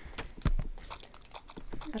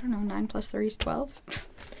I don't know, 9 plus 3 is 12.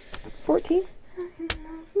 14?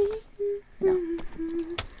 No.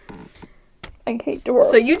 I hate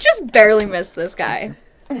dwarves. So you just barely missed this guy.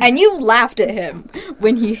 And you laughed at him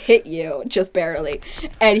when he hit you, just barely.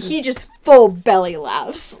 And he just full belly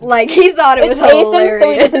laughs. Like, he thought it was Jason, hilarious.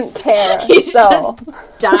 so he doesn't care. He's so.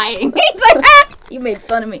 just dying. He's like, you made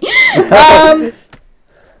fun of me.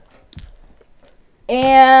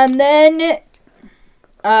 And then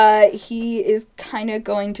he is kind of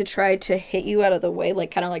going to try to hit you out of the way,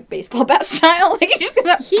 like kind of like baseball bat style. Like he's just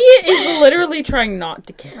gonna. He is literally trying not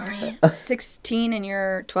to kill me. 16 and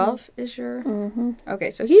you're 12 is your. Mm-hmm.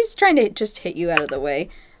 Okay, so he's trying to just hit you out of the way.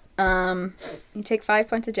 You take 5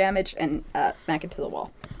 points of damage and smack into the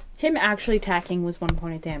wall. Him actually attacking was 1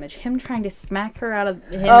 point of damage. Him trying to smack her out of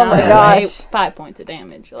him Oh out my of gosh. the way, 5 points of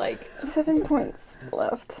damage. Like 7 points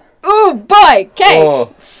left. Oh boy! Okay.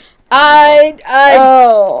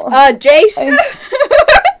 Oh, Jace,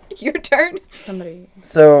 your turn. somebody.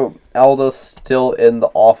 so Alda's still in the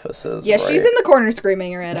offices. Yeah, right? she's in the corner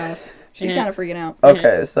screaming her head off. She's Yeah. kind of freaking out.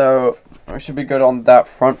 Okay, so we should be good on that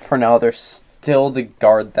front for now. There's still the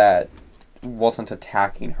guard that wasn't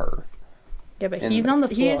attacking her. Yeah, but And he's on the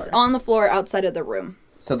floor. He's on the floor outside of the room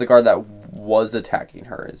So the guard that was attacking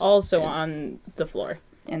her is also on the floor.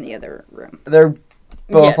 in the other room. They're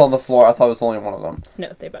both on the Yes. floor. I thought it was only one of them.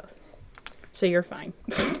 No, they both. So you're fine.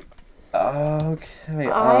 Okay.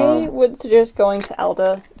 I would suggest going to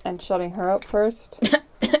Elda and shutting her up first.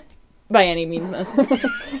 By any means necessary.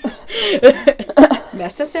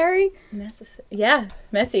 Necessary? Yeah,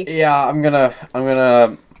 messy. Yeah, I'm going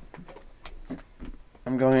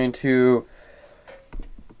to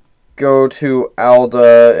go to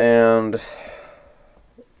Alda and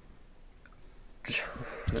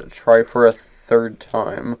try for a third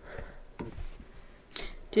time.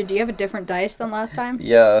 Dude, do you have a different dice than last time?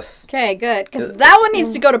 Yes. Okay, good. Because that one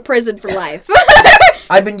needs to go to prison for life.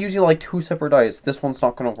 I've been using like 2 separate dice. This one's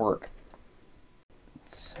not gonna work.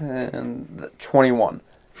 21.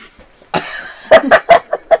 What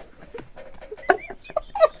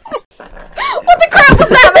the crap was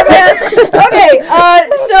that, my man? Okay,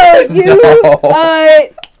 so you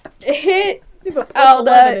hit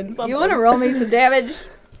Alda. You want to roll me some damage?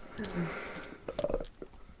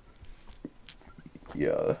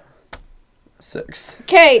 Yeah. 6.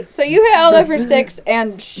 Okay, so you hit Alda for 6,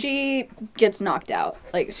 and she gets knocked out.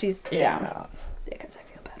 Like, she's down. Yeah. Because I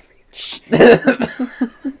feel bad for you.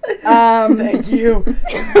 Thank you.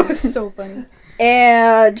 That was so funny.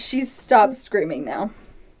 And she's stopped screaming now.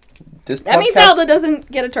 That means Alda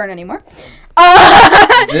doesn't get a turn anymore.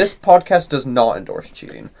 This podcast does not endorse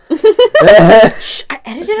cheating. Shh, I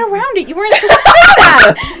edited around it. You weren't supposed to say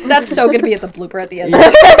that. That's so gonna be at the blooper at the end.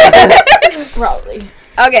 Probably.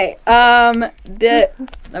 Okay,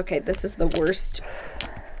 this is the worst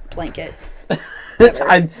blanket.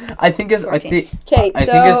 I think it's Okay, I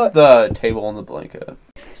think it's the table and the blanket.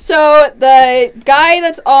 So the guy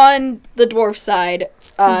that's on the dwarf side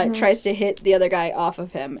tries to hit the other guy off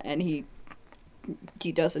of him, and he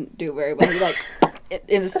doesn't do very well. He like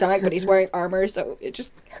in his stomach, but he's wearing armor, so it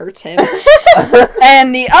just hurts him.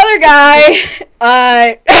 And the other guy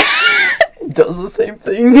does the same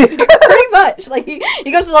thing. pretty much. Like he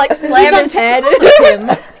goes to like slam his head.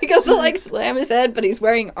 He goes to like slam his head, but he's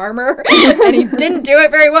wearing armor, and he didn't do it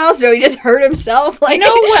very well, so he just hurt himself. Like, you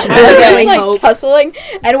know what? Just, like tussling.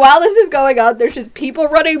 And while this is going on, there's just people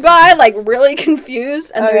running by, like really confused,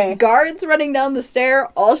 and there's guards running down the stair,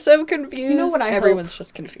 also confused. You know what? Everyone's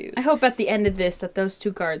just confused. I hope at the end of this that those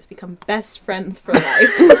two guards become best friends for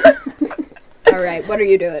life. All right, what are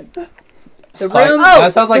you doing?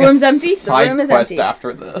 That sounds like the room's a empty? side The room is quest empty.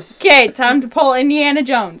 after this. Okay, time to pull Indiana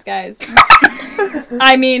Jones, guys.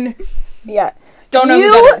 I mean, Yeah. don't know who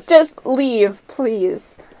You that is. just leave,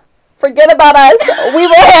 please. Forget about us. We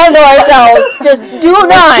will handle ourselves. Just do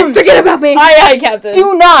not. Forget about me. Aye, Captain.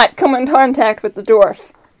 Do not come in contact with the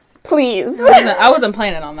dwarf. Please. I wasn't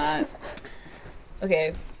planning on that.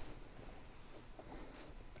 Okay.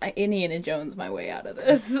 Indiana Jones my way out of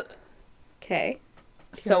this. Okay.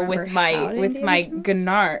 So with my Indiana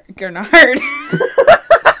Gernard.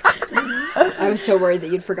 I was so worried that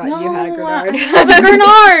you'd forgotten you had a Grenard. I have a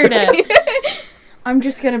Gernard. I'm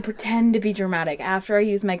just gonna pretend to be dramatic after I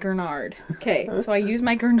use my Gernard. Okay. So I use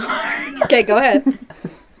my Gernard. Okay, go ahead.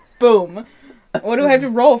 Boom. What do I have to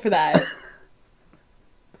roll for that?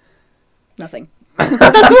 Nothing. That's what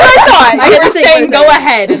I thought. I You didn't were think saying it was go like-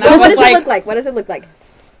 ahead, and I What was does like, it look like? What does it look like?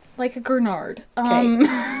 like a Gernard.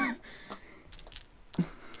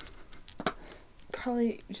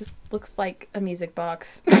 Probably just looks like a music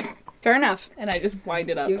box, Fair enough. and I just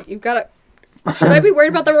wind it up. You've got to... Should I be worried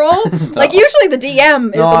about the roll? Like, usually the DM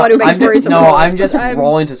is the one who makes worrisome rolls. I'm just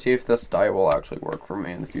rolling to see if this die will actually work for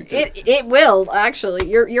me in the future. It will, actually.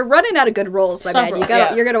 You're running out of good rolls, my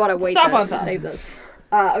man. You're gonna want to wait Stop to on top. save those.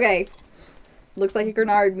 Okay. Looks like a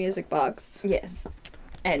Grenard music box. Yes,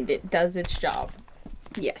 and it does its job.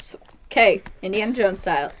 Yes. Okay, Indiana Jones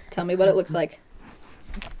style. Tell me what it looks like.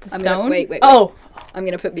 The I'm stone. gonna wait. Oh, I'm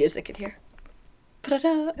gonna put music in here.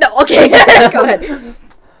 Pa-da-da. No, okay. Go ahead.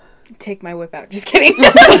 take my whip out. Just kidding.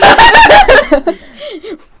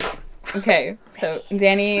 Okay, so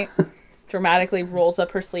Danny dramatically rolls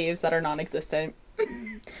up her sleeves that are non-existent,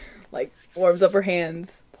 like warms up her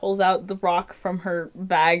hands, pulls out the rock from her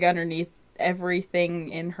bag underneath everything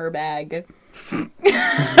in her bag.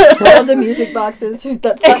 All the music boxes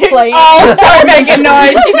that's not playing. Oh, sorry, making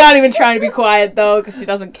noise. She's not even trying to be quiet though, because she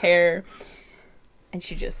doesn't care. And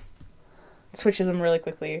she just switches them really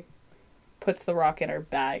quickly, puts the rock in her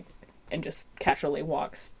bag, and just casually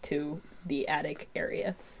walks to the attic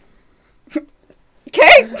area.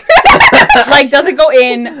 Okay. Like, doesn't go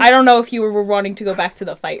in. I don't know if you were wanting to go back to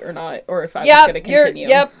the fight or not, or if I was going to continue.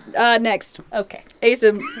 Next. Okay.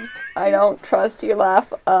 Asim. I don't trust your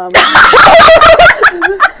laugh.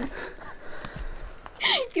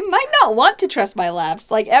 You might not want to trust my laughs,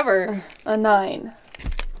 like, ever. A 9.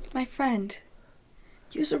 My friend.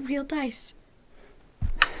 Use a real dice.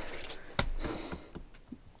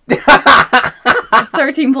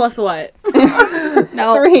 13 plus what?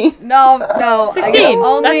 No. 3. No. 16. I can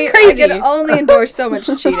only, That's crazy. I can only endorse so much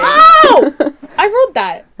cheating. Oh! I rolled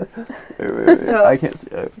that. Wait. So- I can't see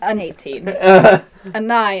it. An 18. A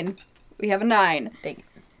 9. We have a 9. Dang it.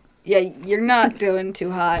 Yeah, you're not doing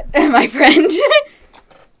too hot, my friend.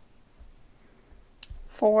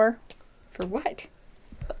 4. For what?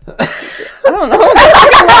 I don't know.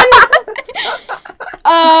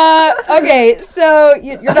 Okay, so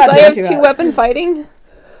you're not I doing have too 2 hot. weapon fighting.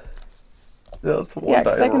 That's one Yeah,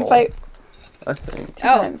 because die I can roll, fight I think. 2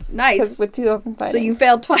 Oh, times. 'Cause nice. with 2 weapon fighting. So you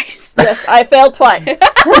failed twice. Yes, I failed twice.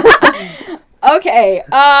 Okay,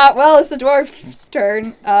 well, it's the dwarf's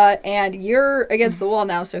turn, and you're against the wall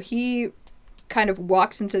now, so he kind of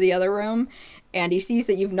walks into the other room, and he sees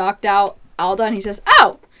that you've knocked out Alda, and he says,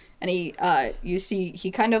 "Ow!" And you see,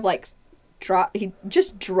 he kind of, like, he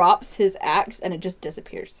just drops his axe, and it just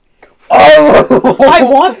disappears. Oh! I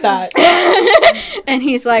want that. And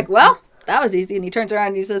he's like, well, that was easy. And he turns around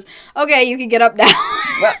and he says, okay, you can get up now.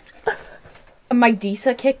 My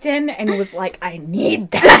Disa kicked in and was like, I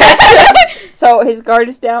need that. So his guard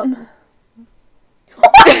is down.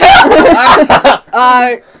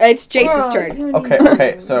 It's Jace's turn.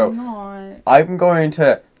 Okay, so Not. I'm going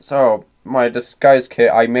to. So, my disguise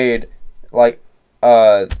kit, I made, like,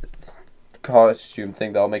 costume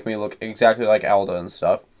thing that'll make me look exactly like Alda and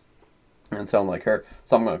stuff. And sound like her.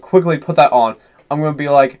 So I'm gonna quickly put that on. I'm gonna be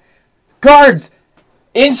like, guards!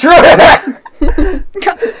 Intro! Maybe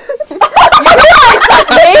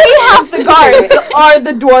half the guards are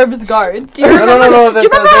the dwarves' guards. Do you remember, no, do you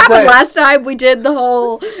remember what happened last time we did the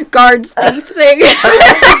whole guards thief thing?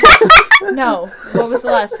 No. What was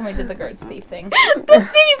the last time we did the guards thief thing? The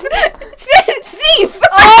thief! Thief!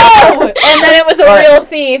 Oh! And then it was a Right. real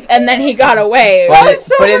thief, and then he got away.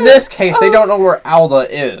 But in this case, they don't know where Alda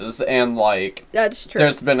is, and, like, That's true.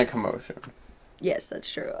 there's been a commotion. Yes,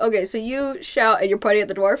 that's true. Okay, so you shout, and you're pointing at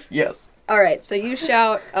the dwarf? Yes. Alright, so you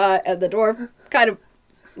shout, and the dwarf kind of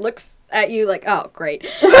looks at you like, oh, great.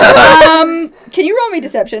 Can you roll me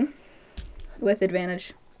deception? With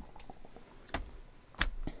advantage.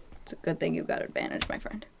 It's a good thing you got advantage, my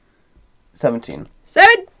friend. 17.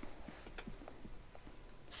 17!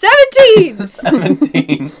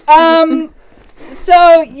 17.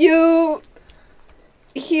 So you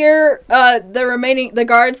hear the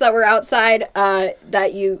guards that were outside, well,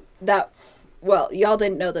 y'all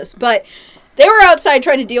didn't know this, but they were outside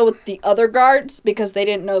trying to deal with the other guards because they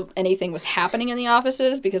didn't know anything was happening in the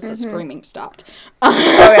offices because the screaming stopped.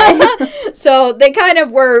 So they kind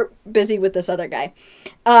of were busy with this other guy.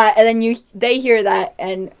 And then they hear that,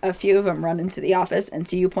 and a few of them run into the office and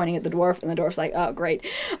see you pointing at the dwarf, and the dwarf's like, oh, great.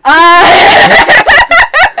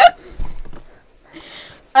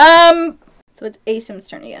 So it's Asim's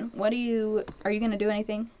turn again. Are you going to do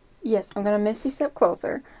anything? Yes, I'm gonna Misty step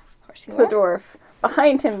closer Of course you to the are. dwarf.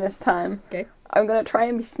 Behind him this time. Okay. I'm gonna try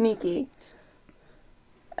and be sneaky.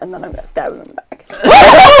 And then I'm gonna stab him in the back.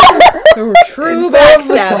 True Involve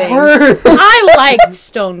the backstabbing. guard. I liked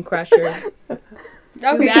Stone Crusher. Okay,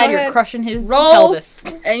 Glad go you're ahead. crushing his Roll. pelvis.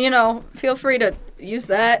 And, feel free to use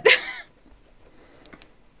that.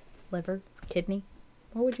 Liver, kidney.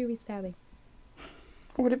 What would you be stabbing?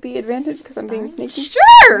 Would it be advantage because I'm being sneaky?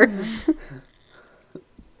 Sure!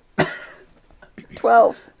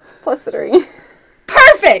 12 plus 3.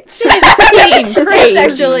 Perfect!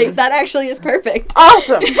 Crazy. That actually is perfect.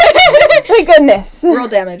 Awesome! Thank goodness. Roll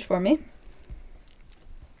damage for me.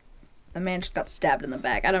 The man just got stabbed in the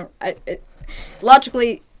back.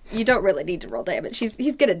 Logically, you don't really need to roll damage.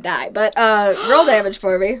 He's gonna die, but roll damage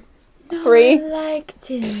for me. 3. Liked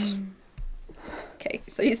him. Okay,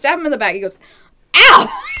 so you stab him in the back. He goes, "Ow!"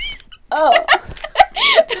 Oh.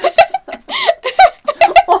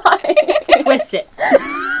 Why? Twist it.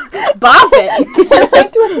 Bop it.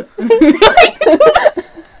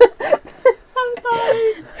 I'm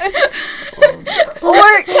sorry.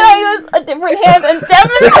 Or can I use a different hand and stab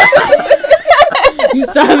him? You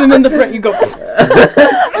stab him in the front, you go. I'm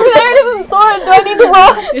tired of him sword. Do I need to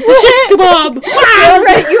roll? It's a shish kebab.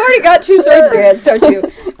 You already got 2 swords in your hands, don't you?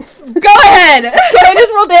 Go ahead! Can I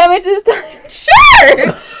just roll damage this time? Sure!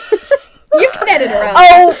 You can edit around.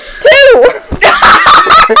 Oh,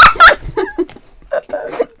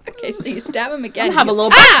 2! Okay, so you stab him again. I have a He goes,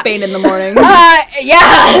 little back pain in the morning.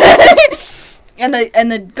 yeah! and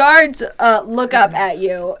the guards look up at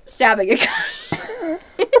you, stabbing a guy.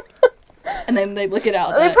 And then they look at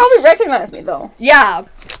Alda. They probably recognize me though. Yeah.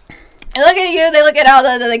 They look at you, they look at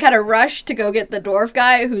Alda, then they kind of rush to go get the dwarf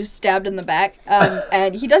guy who's stabbed in the back.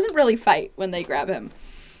 And he doesn't really fight when they grab him.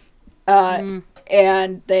 And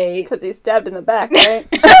they... Because he's stabbed in the back, right?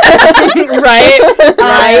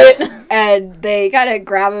 Right. And they kind of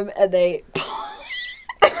grab him and they... But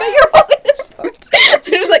you're holding his sword.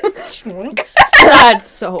 So you're just like... Shunk. That's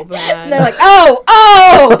so bad. And they're like, oh,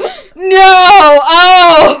 no,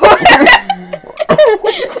 oh. And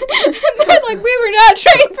they're like, we were not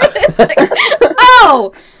trained for this. Like,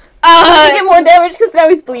 oh. Does he get more damage because now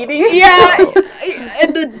he's bleeding? Yeah.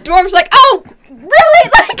 And the dwarf's like, oh,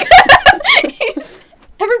 really? Like,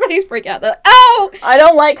 everybody's freaking out. They're like, oh. I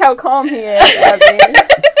don't like how calm he is, Abby.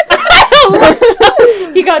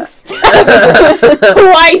 He got stabbed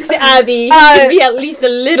twice, Abby. He should be at least a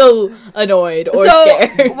little annoyed or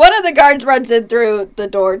scared. One of the guards runs in through the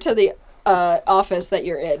door to the office that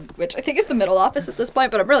you're in, which I think is the middle office at this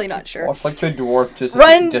point, but I'm really not sure. Watch like the dwarf just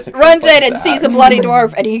Runs disappears like in and his sees a axe. bloody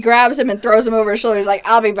dwarf, and he grabs him and throws him over his shoulder. He's like,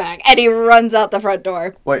 "I'll be back," and he runs out the front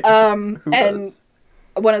door. Wait, and who does?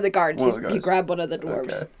 one of the guards. One of the He guys. grabbed one of the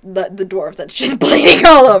dwarves. Okay. The dwarf that's just bleeding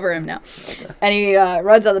all over him now. And he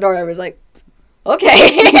runs out the door. I was like,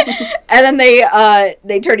 okay. And then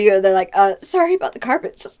they turn to you and they're like, sorry about the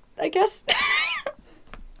carpets, I guess.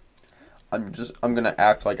 I'm gonna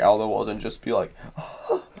act like Aldo was and just be like,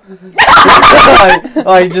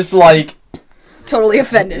 just like, Totally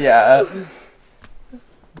offended. yeah.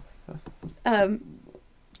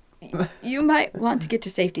 You might want to get to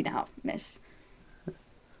safety now, miss.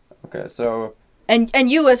 Okay, so And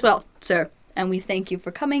you as well, sir. And we thank you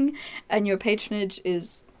for coming, and your patronage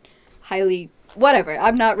is highly... Whatever,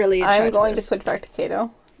 I'm not really in charge I'm of going to this. switch back to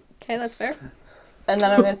Kato. Okay, that's fair. And then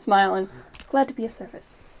I'm going to smile and, glad to be of service.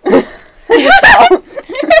 And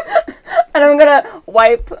I'm going to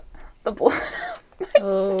wipe the blood.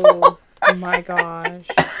 Oh my gosh.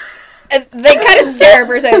 And they kind of stare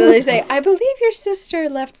for a second, and they say, I believe your sister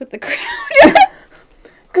left with the crowd.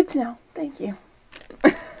 Good to know. Thank you.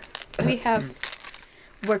 We have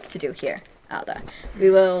work to do here, Alda. We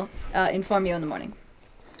will inform you in the morning.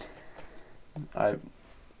 I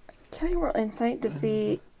Can I roll insight to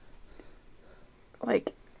see,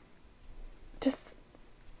 like, just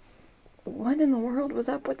what in the world was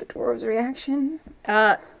up with the dwarves' reaction?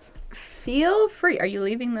 Feel free. Are you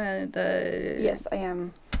leaving the... Yes, I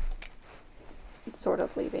am sort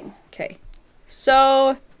of leaving. Okay.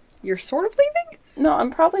 So, you're sort of leaving? No,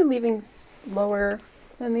 I'm probably leaving slower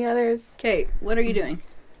than the others. Okay, what are you doing?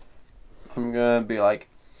 I'm gonna be like,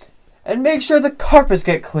 and make sure the carpets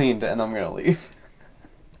get cleaned, and I'm gonna leave.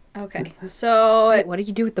 Okay, so Wait, what do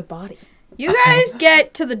you do with the body? you guys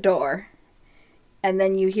get to the door, and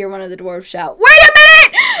then you hear one of the dwarves shout, "Wait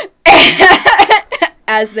a minute!"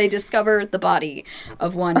 as they discover the body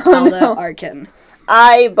of one Alda no. Arkin.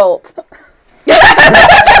 I bolt.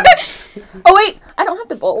 Oh wait, I don't have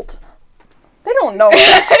to bolt. They don't know.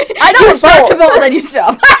 I You don't start to bolt. bolt, then you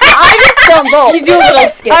stop. I just don't bolt. You do a little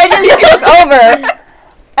skip. I just look over,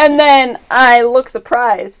 and then I look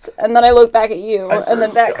surprised, and then I look back at you, and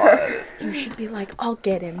then back her, You should be like, I'll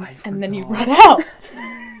get him. And then you forgot. run out.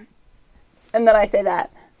 and then I say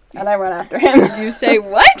that, and I run after him. You say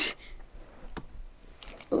what?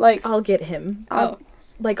 Like, I'll get him. Oh,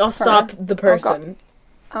 Like, I'll stop the person.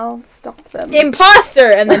 I'll stop them. Imposter!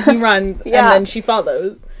 And then he runs, Yeah. and then she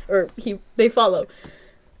follows. Or they follow.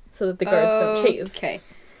 So that the guards don't chase. Okay.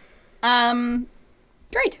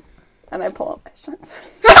 Great. And I pull out my shorts.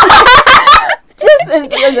 Just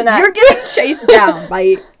as an act. You're getting chased down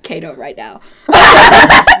by Kato right now.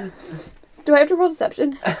 Do I have to roll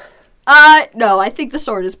deception? No, I think the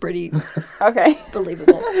sword is pretty Okay.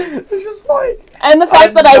 believable. It's just like, And the fact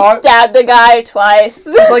I'm that I not- stabbed a guy twice.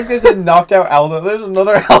 it's just like there's a knocked out Aldo. There's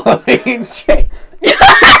another Aldo being chased.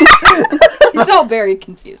 It's all very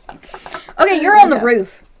confusing. Okay, you're on the Yeah.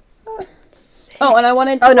 roof. Oh, and I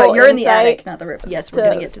wanted to Oh no, roll you're in the insight attic, not the roof. Yes, we're to-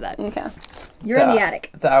 gonna get to that. Okay. You're in the attic.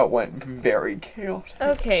 That went very chaotic.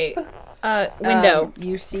 Okay. Window.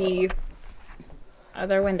 You see Are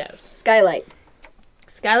there windows? skylight.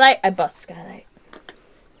 Skylight? I bust skylight.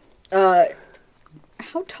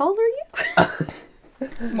 How tall are you?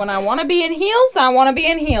 When I want to be in heels, I want to be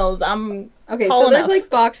in heels. I'm... Okay, Tall so there's enough. like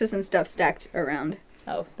boxes and stuff stacked around.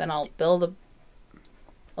 Oh, then I'll build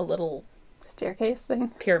a little Staircase thing.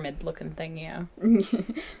 pyramid-looking thing, yeah.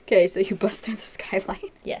 Okay, so you bust through the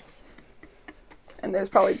skylight. Yes. And there's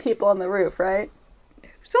probably people on the roof, right?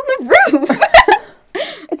 Who's on the roof?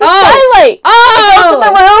 It's a Oh! skylight! Oh! It's on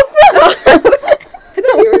the roof! I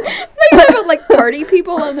thought you were thinking about like party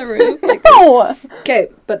people on the roof. Like, No! okay,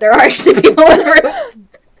 but there are actually people on the roof.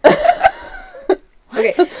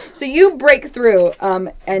 Okay, so you break through,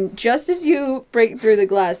 and just as you break through the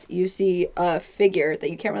glass, you see a figure that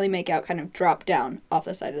you can't really make out kind of drop down off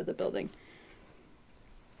the side of the building.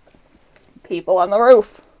 People on the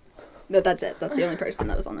roof. But that's it. That's the only person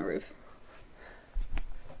that was on the roof.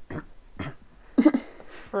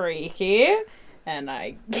 Freaky. And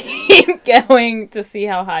I keep going to see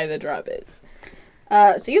how high the drop is.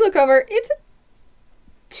 So you look over. It's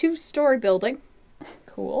a 2-story building.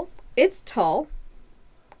 Cool. It's tall.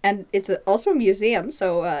 And it's also a museum,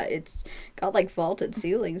 so it's got like vaulted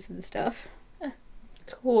ceilings and stuff.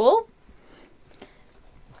 Cool.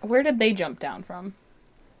 Where did they jump down from?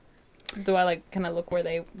 Do I can I look where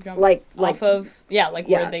they jumped Like off of? Yeah, where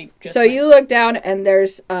they just So went. you look down and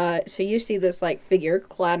there's so you see this like figure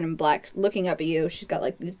clad in black looking up at you. She's got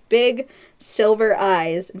like these big silver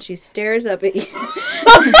eyes and she stares up at you.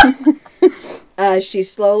 She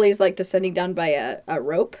slowly is like descending down by a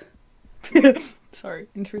rope. Sorry,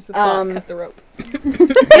 intrusive thought. Cut the rope.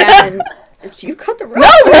 And you cut the rope.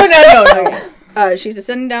 No. She's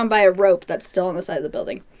descending down by a rope that's still on the side of the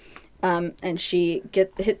building. And she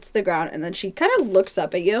hits the ground, and then she kind of looks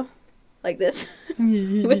up at you, like this,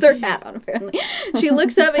 with her hat on, apparently. She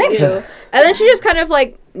looks up at you, and then she just kind of,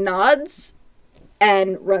 like, nods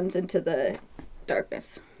and runs into the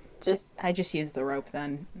darkness. I just used the rope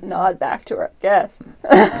then. Nod back to her, I guess.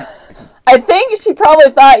 I think she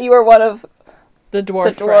probably thought you were one of The the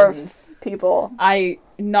dwarves. dwarves people. I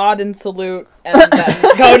nod and salute and then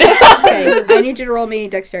go down. Okay, I need you to roll me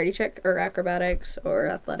dexterity check, or acrobatics, or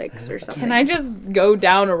athletics, or something. Can I just go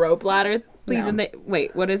down a rope ladder, please? No.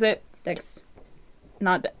 Wait, what is it? Dex,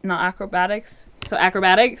 Not acrobatics. So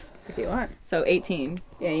acrobatics. if you want. So 18.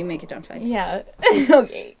 Yeah, you make it down fine. Yeah.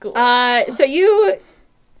 Okay. Cool. So you...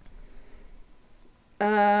 Do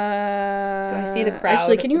I see the crowd?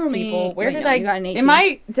 Actually, can you of roll people? me... Where wait, did no, I? you got an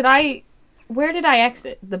 18. Where did I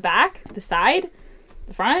exit? The back? The side?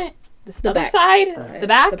 The front? The other back. side? The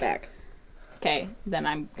back? The back. Okay, then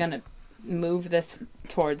I'm gonna move this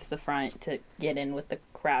towards the front to get in with the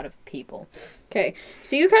crowd of people. Okay,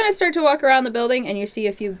 so you kind of start to walk around the building, and you see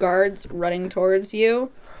a few guards running towards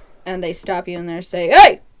you, and they stop you, and they say,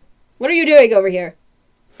 "Hey! What are you doing over here?"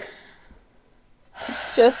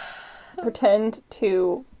 Just pretend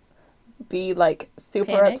to be, like,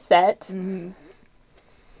 super Panic? upset. Mm-hmm.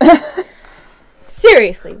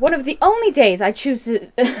 Seriously, one of the only days I choose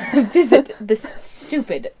to visit this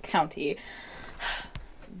stupid county.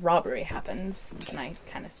 Robbery happens, and I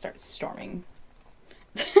kind of start storming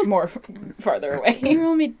more farther away. Can you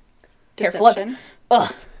roll me Careful. deception?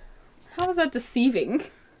 Ugh. How is that deceiving?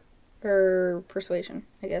 Or persuasion,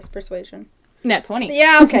 I guess. Persuasion. Nat 20.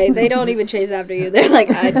 Yeah, okay. They don't even chase after you. They're like,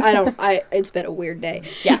 it's been a weird day.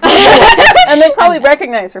 Yeah. And they probably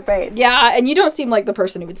recognize her face. Yeah, and you don't seem like the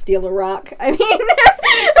person who would steal a rock. I mean,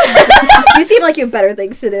 you seem like you have better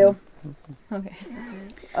things to do. Okay.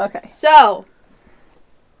 Okay. So,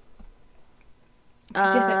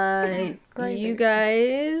 Great. you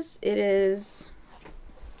guys, it is...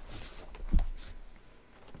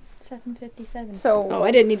 7:57. So Oh,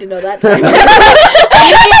 I didn't need to know that time.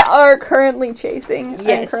 we are currently chasing. I'm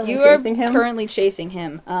Yes, currently you are chasing him. currently chasing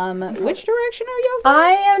him. Which direction are you?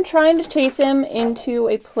 I am trying to chase him into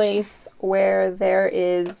a place where there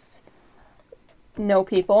is no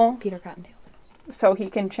people, Peter Cottontail's house. so he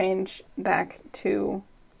can change back to,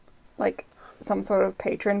 like, some sort of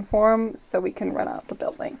patron form, so we can run out the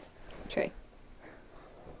building. Okay.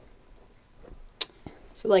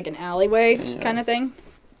 So like an alleyway Yeah. kind of thing?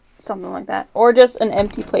 Something like that. Or just an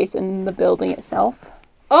empty place in the building itself.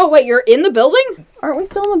 Oh, wait, you're in the building? Aren't we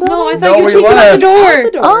still in the building? No, I No, thought you were we chasing out the left. Out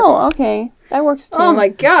the door. door. Oh, okay. That works too. Oh my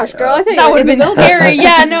gosh, girl, I thought That you would were have in the been building. scary.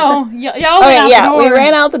 Yeah, no. Y'all went Okay, out yeah, the we door.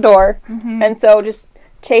 ran out the door, Mhm. and so just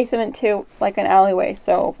chase him into, like, an alleyway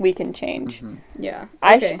so we can change. Yeah.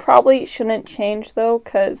 I okay. probably shouldn't change, though,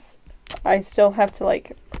 because I still have to,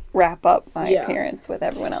 like, wrap up my Yeah. appearance with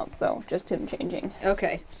everyone else, so just him changing.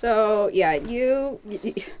 Okay, so yeah, you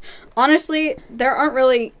honestly, there aren't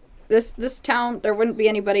really this town. There wouldn't be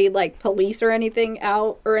anybody like police or anything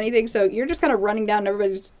out or anything. So you're just kind of running down. And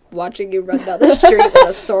everybody's watching you run down the street with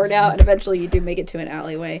a sword out, and eventually you do make it to an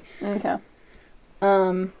alleyway. Okay.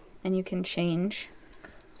 And you can change.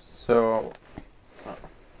 So,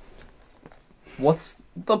 what's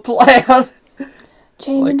the plan?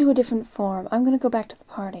 Change Like- into a different form. I'm gonna go back to the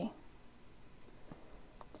party.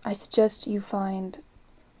 I suggest you find...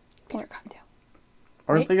 Peter Cottontail.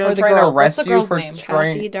 Aren't they Or gonna the try to girl. What's arrest the you girl's for name? Cassie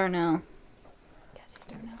trying? Darnell. Cassie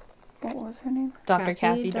Darnell. What was her name? Dr.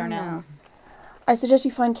 Cassie Darnell. I suggest you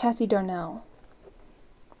find Cassie Darnell.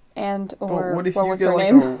 And, But or, what if what you was get her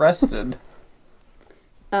like name? arrested?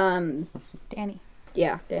 Danny.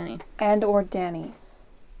 Yeah, Danny. And or Danny.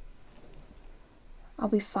 I'll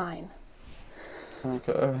be fine.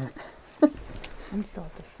 Okay. I'm still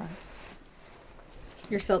at the front.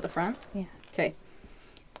 You're still at the front. Yeah. Okay.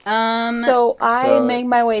 So I so, make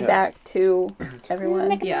my way yeah. back to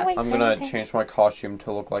everyone. Yeah. I'm gonna change my costume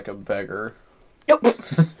to look like a beggar.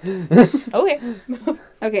 Okay.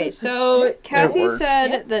 Okay, so Cassie works.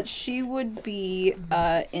 said that she would be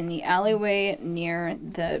in the alleyway near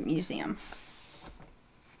the museum.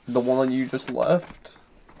 The one you just left?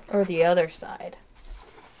 Or the other side.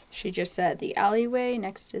 She just said the alleyway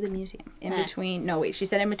next to the museum. In between, no wait, she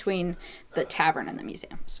said in between the tavern and the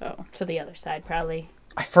museum. So So the other side, probably.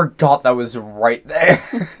 I forgot that was right there.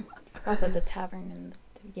 I thought the tavern and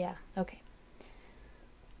yeah, okay.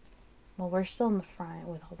 Well, we're still in the front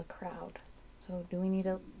with all the crowd. So do I need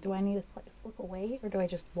to slip away, or do I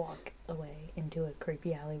just walk away into a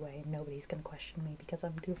creepy alleyway and nobody's gonna question me because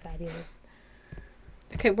I'm too fabulous?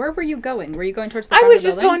 okay, where were you going? Were you going towards the I front was of the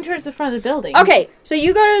just building? going towards the front of the building. Okay, so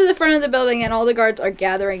you go to the front of the building and all the guards are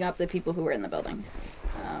gathering up the people who were in the building.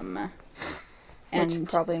 Which And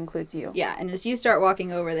probably includes you. yeah, and as you start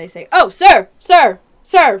walking over, they say, "Oh, sir, sir,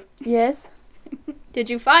 sir, Yes? did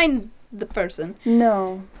you find the person?"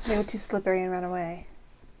 No. They were too slippery and ran away.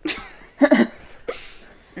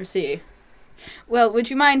 I see. Well, would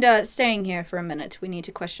you mind staying here for a minute? We need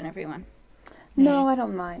to question everyone. No, I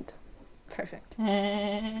don't mind. Perfect.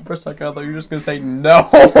 For a second, I thought you were just gonna say no.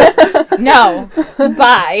 No.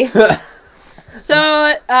 Bye.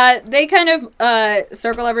 So they kind of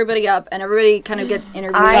circle everybody up, and everybody kind of gets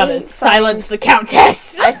interviewed. Gotta silence the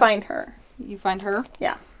countess. I find her. You find her?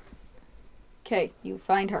 Yeah. Okay, you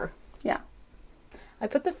find her. I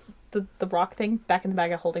put the rock thing back in the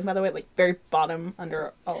bag of holding, by the way, like very bottom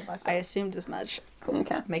under all of my I stuff. assumed as much.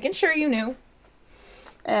 Okay. Making sure you knew.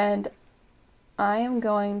 And I am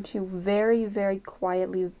going to very, very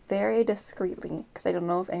quietly, very discreetly, because I don't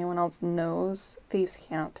know if anyone else knows Thieves'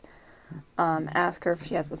 Cant, ask her if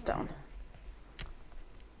she has the stone.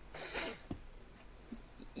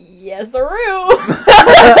 Yes, sir.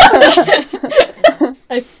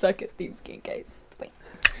 I suck at Thieves' Cant, guys. It's fine.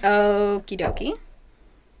 Okie dokie.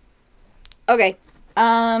 Okay.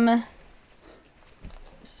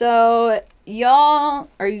 So y'all,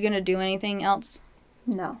 are you gonna do anything else?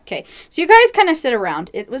 No. Okay. So you guys kind of sit around.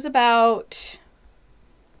 It was about.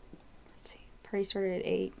 Let's see. Party started at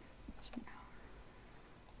 8.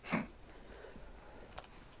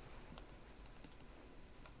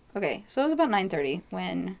 Okay, so it was about 9:30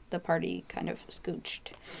 when the party kind of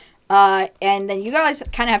scooched. And then you guys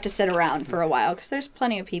kind of have to sit around for a while because there's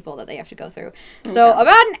plenty of people that they have to go through. So Okay.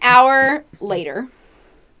 about an hour later,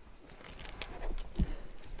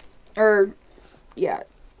 or yeah,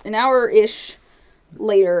 an hour-ish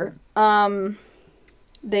later,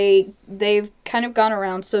 they've kind of gone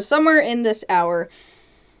around. So somewhere in this hour,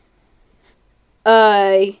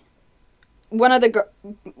 one of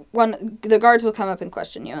the guards will come up and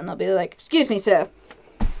question you, and they'll be like, "Excuse me, sir.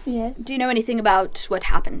 Yes. Do you know anything about what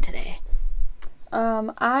happened today?"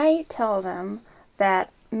 I tell them that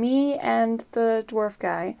me and the dwarf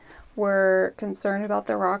guy were concerned about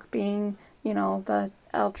the rock being, the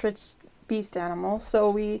eldritch beast animal, so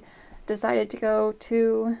we decided to go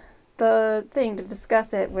to the thing to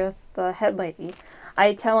discuss it with the head lady.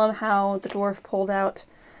 I tell him how the dwarf pulled out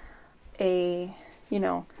a,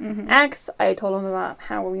 axe. I told him about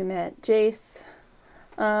how we met Jace.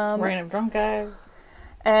 Random drunk guy.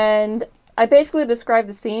 And I basically described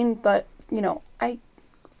the scene, but, I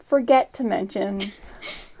forget to mention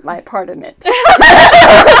my part in it.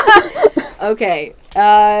 Okay.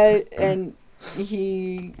 And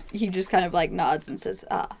he just kind of like nods and says,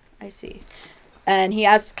 "Ah, I see." And he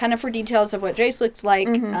asks kind of for details of what Jace looked like.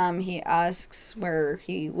 He asks where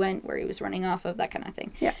he went, where he was running off of, that kind of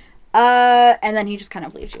thing. Yeah. And then he just kind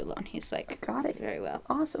of leaves you alone. He's like, Got it. "Very well.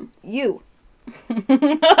 Awesome. You.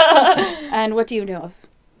 And what do you know of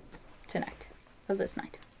tonight? Of this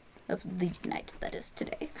night? Of the night that is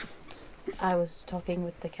today?" I was talking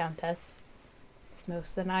with the countess most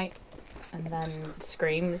of the night, and then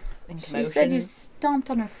screams and commotion. She said you stomped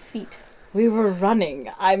on her feet. We were running.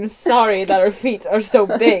 I'm sorry that our feet are so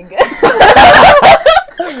big.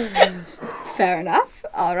 Fair enough.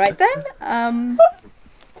 All right then.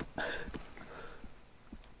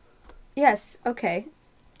 Yes, okay.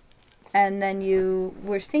 And then you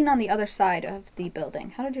were seen on the other side of the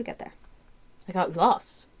building. How did you get there? I got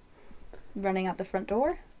lost. Running out the front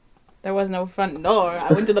door? There was no front door.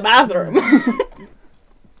 I went to the bathroom.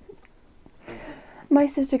 My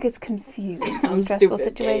sister gets confused in I'm stressful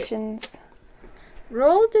stupid. situations.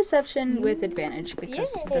 Roll deception with advantage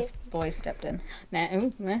because this boy stepped in.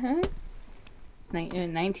 19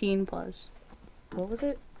 plus. What was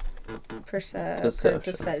it?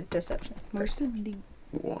 Deception.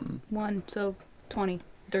 One. So 20.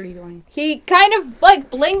 30, 20. He kind of like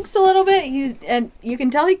blinks a little bit. And you can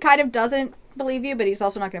tell he kind of doesn't believe you, but he's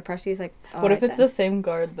also not going to press you. He's like, What if it's the same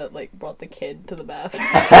guard that like brought the kid to the bathroom?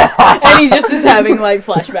 And he just is having like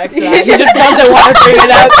flashbacks to that. He just doesn't want to bring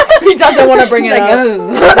it up. He doesn't want to bring it up.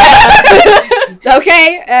 Oh.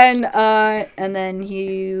 Okay, and then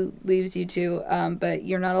he leaves you two, but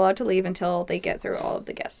you're not allowed to leave until they get through all of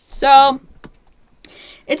the guests. So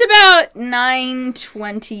it's about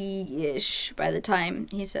 9:20-ish by the time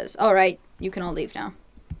he says, "All right, you can all leave now,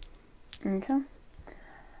 Okay.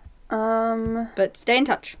 but stay in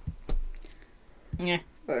touch, Yeah.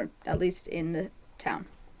 or at least in the town."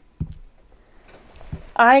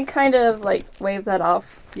 I kind of like wave that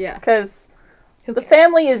off Yeah, because the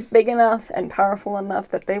family is big enough and powerful enough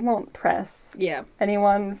that they won't press yeah,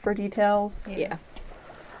 anyone for details yeah.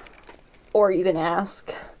 or even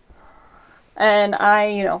ask. And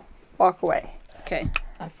I, walk away. Okay.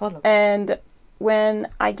 I follow. And when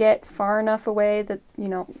I get far enough away that,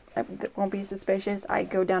 that won't be suspicious, I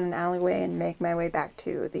go down an alleyway and make my way back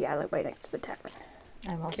to the alleyway next to the tavern.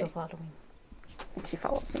 I'm also Okay. following. And she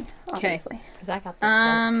follows me, Okay. obviously. Because I got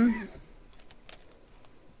this.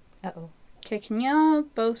 Uh-oh. Okay, can y'all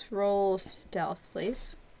both roll stealth,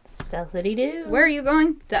 please? Stealthity do. Where are you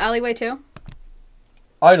going? The alleyway too?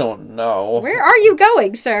 I don't know. Where are you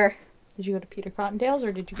going, sir? Did you go to Peter Cottontail's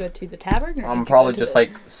or did you go to the tavern? Or did I'm you probably go to just the-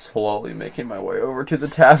 like slowly making my way over to the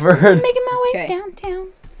tavern. making my way Okay. downtown.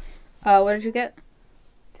 What did you get?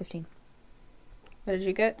 15. What did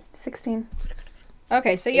you get? 16.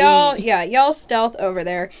 Okay, so y'all stealth over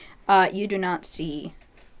there. You do not see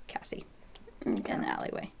Cassie Okay. in the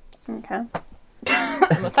alleyway. Okay. I'm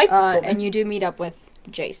gonna fight this woman. And you do meet up with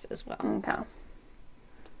Jace as well. Okay.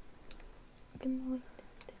 Making my way-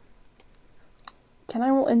 Can I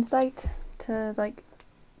roll insight to,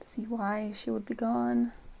 see why she would be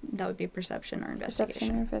gone? That would be perception or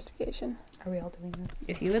Perception investigation. or investigation? Are we all doing this?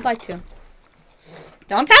 If you would like to.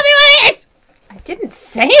 Don't tell me what it is! I didn't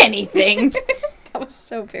say anything. That was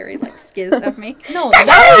so very, skiz of me. No, that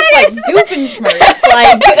was like Doofenshmirtz.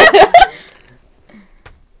 Like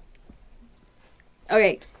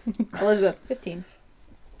Okay, Elizabeth, 15.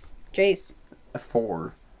 Jace,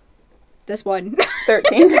 4. this one.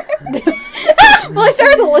 13. Well, I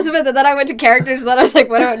started with Elizabeth and then I went to characters and then I was like,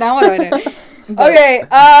 what do I do? Okay,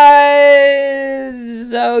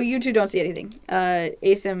 so you two don't see anything.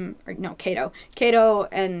 Kato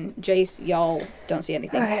and Jace, y'all don't see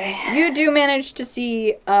anything. You do manage to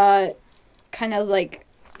see, kind of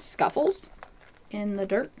scuffles in the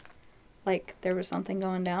dirt. Like there was something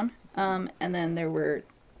going down. And then there were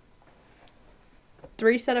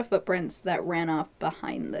 3 set of footprints that ran off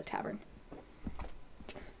behind the tavern.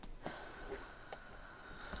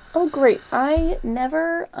 Oh, great. I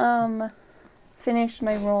never, finished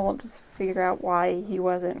my roll to figure out why he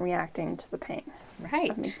wasn't reacting to the pain. Right.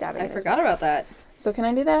 Of me stabbing I his forgot about that. So can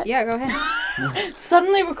I do that? Yeah, go ahead.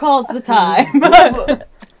 Suddenly recalls the time.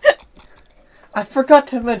 I forgot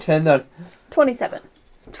to mention that. 27.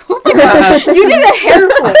 You did a hair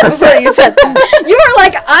flip before you said that. You were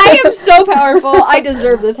like, I am so powerful. I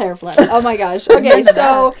deserve this hair flip. Oh my gosh. Okay,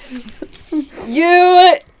 so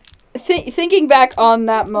you thinking back on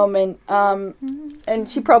that moment, And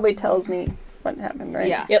she probably tells me what happened, right?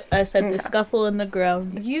 yeah. Yep, I said the Okay. scuffle in the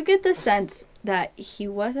ground. You get the sense that he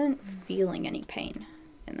wasn't feeling any pain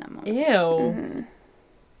in that moment. Ew.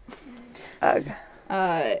 Ugh.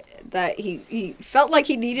 That he felt like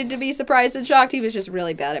he needed to be surprised and shocked. He was just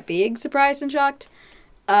really bad at being surprised and shocked.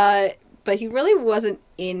 But he really wasn't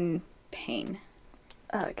in pain.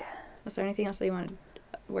 Ugh. Was there anything else that you wanted?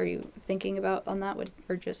 Were you thinking about on that,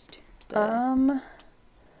 or just? The...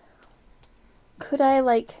 Could I,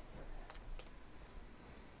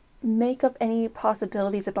 make up any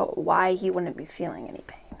possibilities about why he wouldn't be feeling any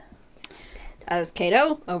pain? As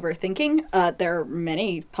Kato, overthinking, there are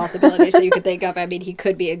many possibilities that you could think of. I mean, he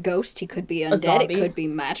could be a ghost, he could be undead, it zombie. could be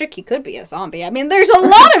magic, he could be a zombie. I mean, there's a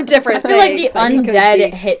lot of different I feel like the things. that he could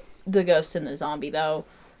undead be. hit the ghost and the zombie, though.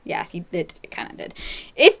 Yeah, it kind of did.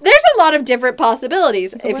 There's a lot of different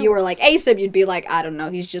possibilities. If you were like Asim, you'd be like, I don't know,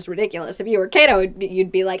 he's just ridiculous. If you were Kato,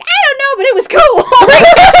 you'd be like, I don't know, but it was cool.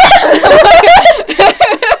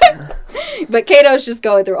 But Kato's just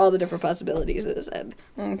going through all the different possibilities in his head.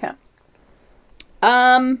 Okay.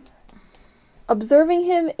 Observing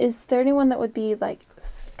him, is there anyone that would be,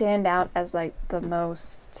 stand out as, the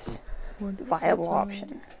most viable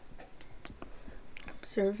option?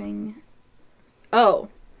 Observing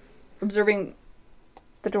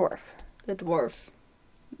The dwarf. the dwarf.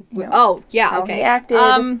 Yeah. Oh, yeah, How okay. he acted.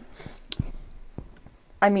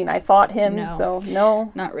 I mean, I fought him, No. so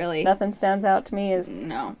no, Not really. nothing stands out to me as...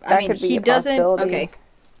 No. I That mean, could be he a doesn't... possibility. Okay.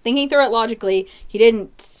 Thinking through it logically, he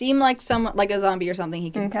didn't seem like someone, like a zombie or something.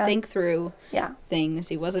 He could Okay. think through Yeah. things.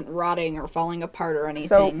 He wasn't rotting or falling apart or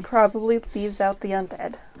So anything. probably leaves out the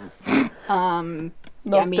undead.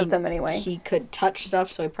 Most of them anyway. He could touch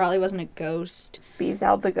stuff, so he probably wasn't a ghost. Leaves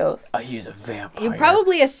out the ghost. He's a vampire. You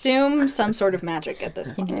probably assume some sort of magic at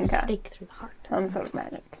this point. Okay. Stake through the heart. Some sort of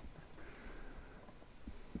magic.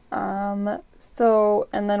 So,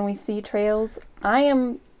 and then we see trails. I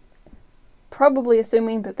am probably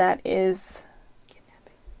assuming that is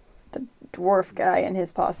the dwarf guy and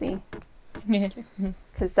his posse.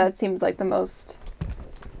 Because that seems like the most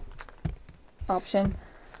option.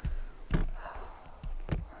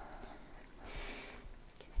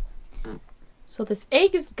 So this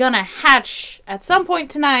egg is gonna hatch at some point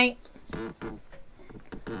tonight.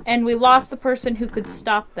 And we lost the person who could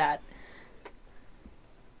stop that.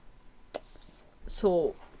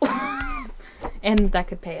 So... and that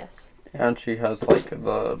could pay us. And she has, like,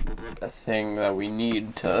 the thing that we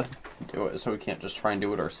need to do it, so we can't just try and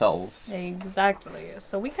do it ourselves. Exactly.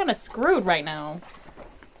 So we kind of screwed right now.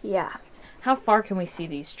 Yeah. How far can we see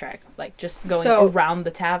these tracks? Like, just going So- around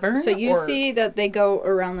the tavern? So you or- see that they go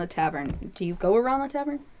around the tavern. Do you go around the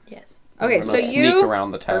tavern? Yes. Okay, I'm so gonna you sneak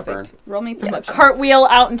around the tavern. Perfect. Roll me I'm a perception. cartwheel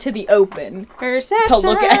out into the open. Perception. to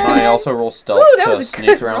look at. Can I also roll stealth Ooh, that to was a sneak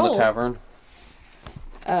good around roll. the tavern?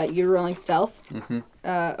 You're rolling stealth. Mm-hmm.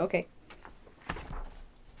 Okay.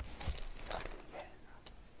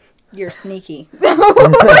 You're sneaky.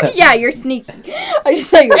 Yeah, you're sneaky. I just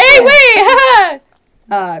saw you. Hey,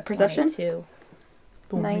 wait! Perception. 22.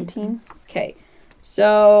 19. Okay.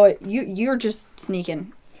 So you're just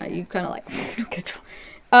sneaking. You kind of like. Good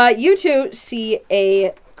job. You two see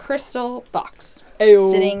a crystal box Ew.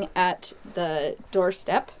 sitting at the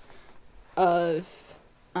doorstep of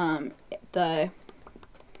the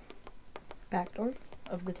Back door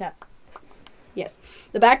of the tap.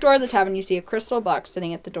 the back door of the tavern. You see a crystal box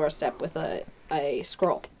sitting at the doorstep with a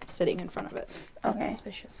scroll sitting in front of it. Okay.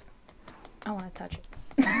 Suspicious. I want to touch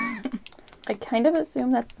it. I kind of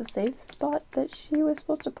assume that's the safe spot that she was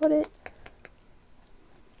supposed to put it.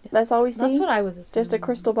 That's all we see? That's what I was assuming. Just a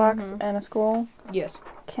crystal box Mhm. and a scroll. Yes.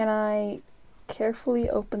 Can I carefully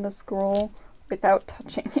open the scroll without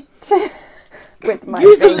touching it with my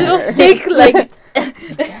Use a finger? little stick, like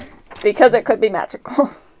Because it could be magical.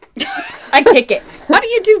 I kick it. How do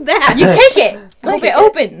you do that? You kick it. Like Hope it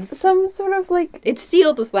opens. Some sort of like It's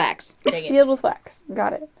sealed with wax. Dang it. sealed with wax.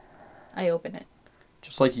 Got it. I open it.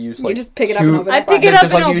 Just like you use, You like, just pick it up two- and open it. I pick it Just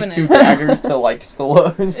up like and use open two it. daggers to, like, slow.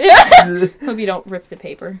 Hope you don't rip the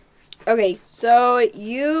paper. Okay, so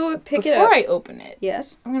you pick it up. Before I open it,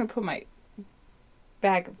 Yes. I'm gonna put my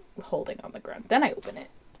bag of holding on the ground. Then I open it.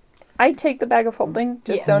 I take the bag of holding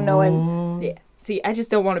just Yeah. so no one. Yeah. See, I just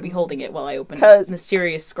don't want to be holding it while I open 'Cause- a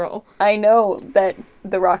mysterious scroll. I know that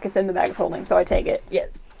the rock is in the bag of holding, so I take it. Yes.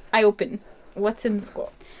 I open. What's in the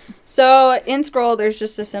scroll? So in scroll, there's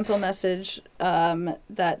just a simple message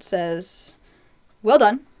that says, "Well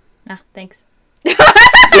done. Ah, thanks.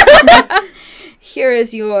 Here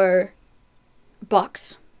is your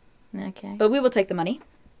box, Okay. but we will take the money.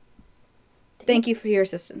 Thank you for your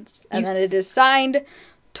assistance." And You then it is signed,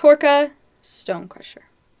 Torka Stonecrusher.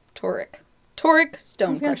 Toric I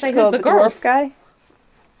was gonna say, Stonecrusher. So the the girl. dwarf guy.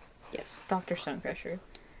 Yes, Dr. Stonecrusher.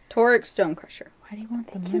 Toric Stonecrusher. Why do you want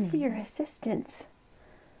the Thank money? you for your assistance.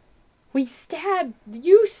 We stabbed.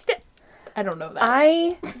 You stabbed. I don't know that.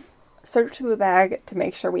 I search through the bag to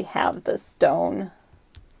make sure we have the stone.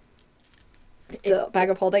 The bag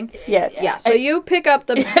of holding. Yes. Yeah. So you pick up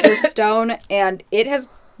the stone, and it has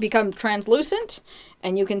become translucent,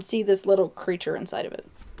 and you can see this little creature inside of it.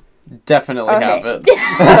 Definitely Okay. have it.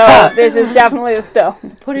 So this is definitely the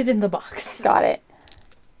stone. Put it in the box. Got it.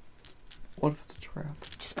 What if it's a trap?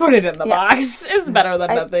 Just put it in the Yeah. box. It's better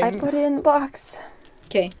than nothing. I put it in the box.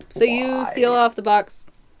 Okay. So you seal off the box,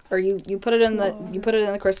 or you put it in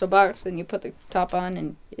the crystal box, and you put the top on,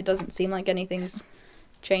 and it doesn't seem like anything's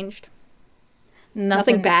changed.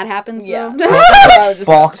 Nothing bad happens. Yeah. Though. I was just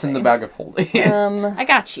Box in saying. the bag of holding. I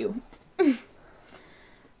got you.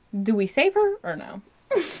 Do we save her or no?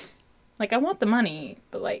 Like, I want the money,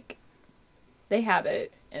 but like, they have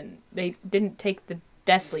it, and they didn't take the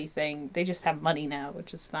deathly thing. They just have money now,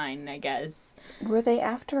 which is fine, I guess. Were they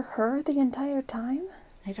after her the entire time?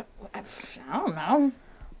 I don't know.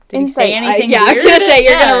 Did he Insight. say anything Yeah, I was weird? gonna say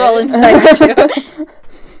you're gonna Yeah. roll insight. aren't you?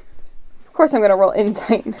 Of course, I'm gonna roll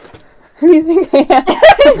insight. Who do you think I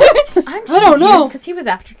am? I'm I don't know. because he was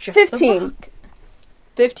after just 15. The rock.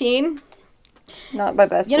 15. Not my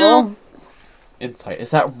best You roll. know, Insight. Is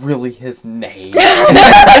that really his name?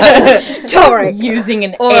 Toric. Using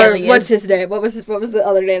an Or alias. what's his name? What was the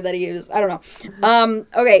other name that he used? I don't know.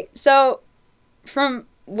 Okay, so from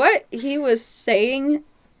what he was saying,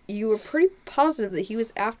 you were pretty positive that he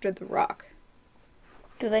was after the rock.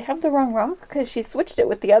 Do they have the wrong rock? Because she switched it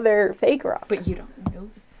with the other fake rock. But you don't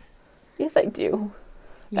know. Yes, I do.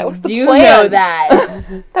 That You was the do plan. know that.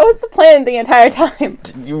 That was the plan the entire time.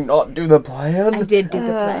 Did you not do the plan? I did do the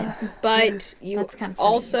plan. But you That's kind of funny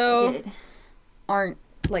also if you did. aren't,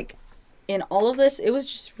 like, in all of this, it was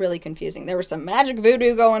just really confusing. There was some magic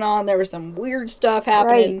voodoo going on. There was some weird stuff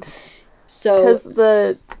happening. Right. So, Because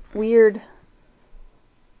the weird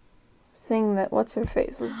thing that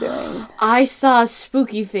What's-Her-Face was doing. I saw a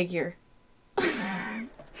spooky figure.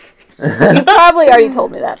 You probably already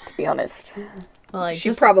told me that, to be honest. Well, I she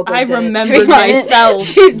just, probably I did it, to be remembered honest. myself.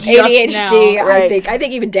 She's just ADHD. now. Right. I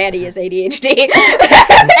think even Daddy is ADHD.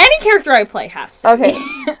 Any character I play has to. Okay.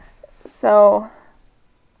 So,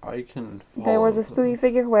 I can. there was a follow spooky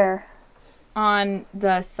figure where? on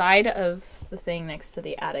the side of the thing next to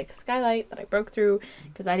the attic skylight that I broke through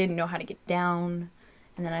because I didn't know how to get down.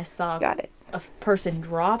 And then I saw Got it. a person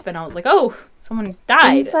drop, and I was like, "Oh, someone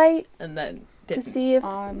died!" Insight And then to didn't. see if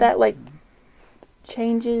that like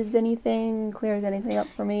changes anything, clears anything up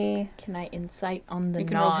for me. Can I insight on the You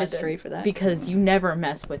can roll nod? history for that. Because you never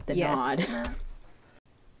mess with the Yes. nod.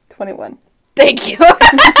 21. Thank you.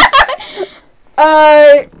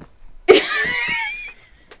 uh,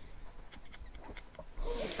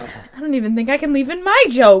 I don't even think I can leave in my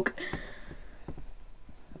joke.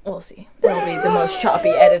 We'll see. It'll be the most choppy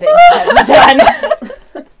editing I've done.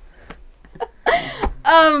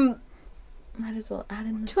 Might as well add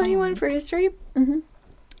in the 21 song. for history. Mm-hmm.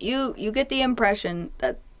 You get the impression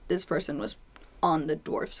that this person was on the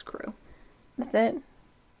dwarf's crew. That's it.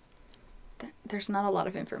 There's not a lot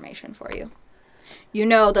of information for you. You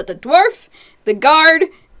know that the dwarf, the guard,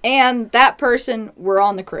 and that person were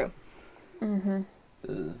on the crew. Mm-hmm.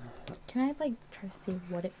 Can I, like, try to see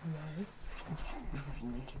what it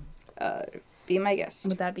was? Be my guest.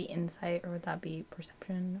 Would that be insight, or would that be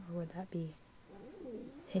perception, or would that be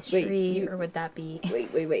history, or would that be...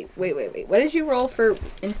 Wait. What did you roll for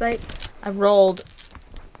insight? I rolled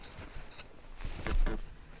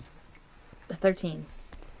a 13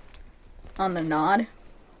 On the nod?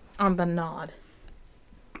 on the nod.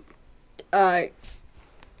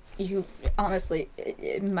 You, honestly,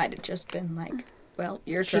 it might have just been like, well,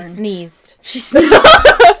 your She turn. sneezed. She sneezed.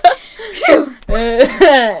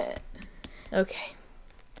 Okay.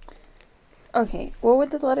 Okay, what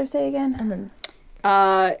would the letter say again? And then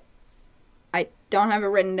I don't have it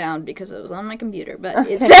written down because it was on my computer, but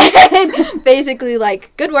Okay. it said basically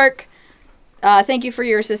like, good work. Thank you for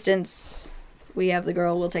your assistance. We have the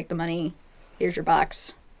girl. We'll take the money. Here's your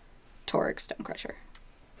box. Torek Stonecrusher.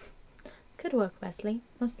 good work, Wesley.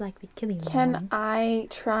 Most likely killing you. Can I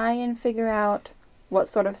try and figure out what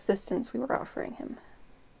sort of assistance we were offering him?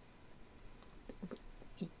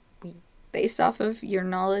 Based off of your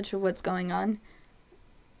knowledge of what's going on.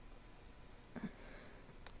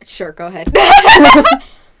 Sure, go ahead.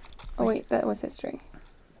 Oh wait, that was history.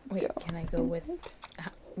 Let's Wait, go. can I go with...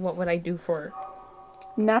 What would I do for...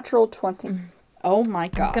 Natural 20. Oh my I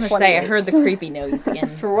was gosh. gonna 20 say, I heard the minutes. creepy noise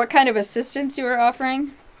again. For what kind of assistance you were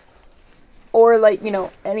offering? Or like, you know,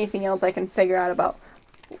 anything else I can figure out about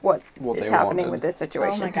what is They happening wanted. with this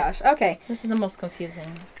situation. Oh my gosh. Okay. This is the most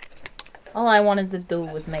confusing. All I wanted to do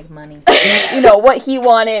was make money. You know, what he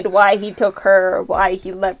wanted, why he took her, why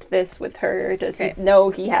he left this with her. Does Okay. he know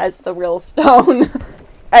he has the real stone?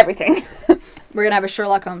 Everything. We're gonna have a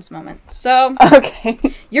Sherlock Holmes moment. So, Okay.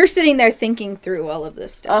 you're sitting there thinking through all of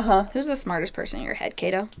this stuff. Uh-huh. Who's the smartest person in your head,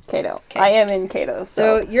 Kato? Kato. Okay. I am in Kato,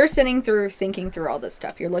 So so. you're sitting through thinking through all this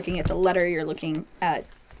stuff. You're looking at the letter. You're looking at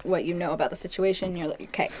what you know about the situation. You're like,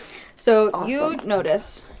 okay. So you Awesome.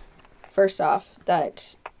 notice, first off,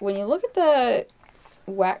 that when you look at the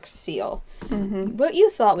wax seal, Mm-hmm. what you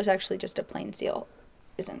thought was actually just a plain seal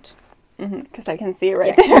isn't. Because I can see it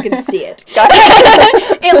right Yes, there. you can see it. Got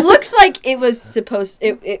it. It looks like it was supposed.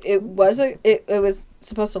 It was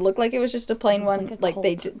supposed to look like it was just a plain one. like a Like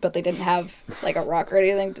they, cult. but they didn't have like a rock or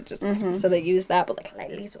anything to just. Mhm. So they used that, but like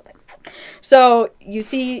lightly. So you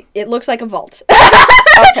see, it looks like a vault.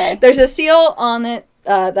 Okay. There's a seal on it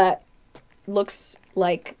that looks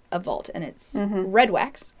like a vault, and it's Mhm. red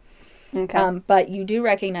wax. Okay. But you do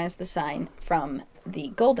recognize the sign from the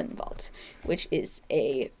Golden Vault, which is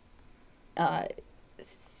a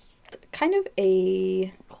kind of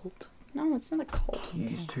a Cult. no, it's not a cult.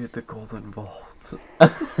 Keys to the Golden Vaults.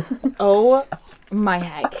 Oh my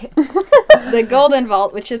heck. The Golden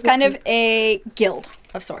Vault, which is kind of a guild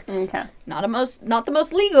of sorts. Okay. Not the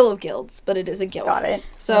most legal of guilds, but it is a guild. Got it.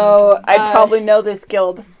 So I'd probably know this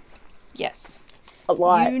guild yes, a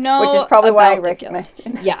lot. You know which is probably why I about the guild. recognize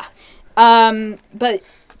it. yeah. But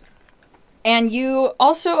and you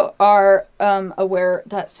also are aware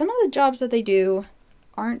that some of the jobs that they do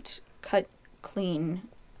aren't cut clean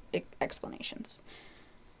explanations.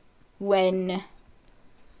 When,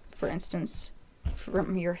 for instance,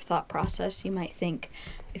 from your thought process, you might think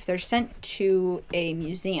if they're sent to a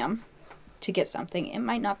museum to get something, it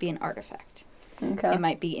might not be an artifact. Okay. It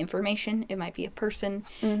might be information. It might be a person.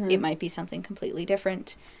 Mhm. It might be something completely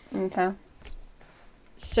different. Okay.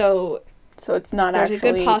 So So it's not there's a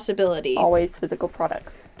actually good possibility always physical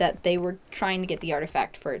products. that they were trying to get the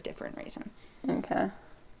artifact for a different reason, Okay.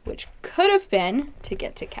 which could have been to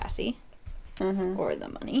get to Cassie, Mm-hmm. or the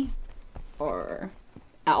money, or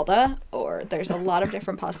Alda, or there's a lot of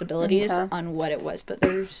different possibilities Okay. on what it was, but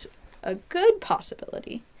there's a good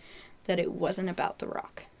possibility that it wasn't about the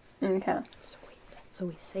rock. Okay. So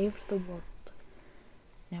we saved the world.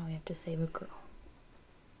 Now we have to save a girl.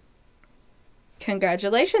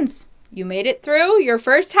 Congratulations. You made it through your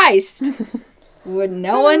first heist. When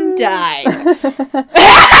no one died.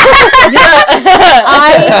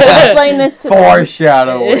 I explained this to them.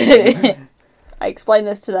 Foreshadowing. I explained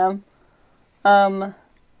this to them. I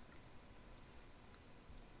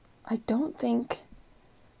don't think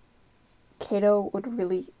Kato would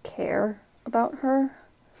really care about her.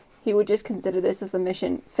 He would just consider this as a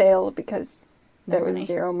mission failed because there was money.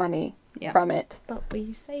 zero money Yeah. from it. But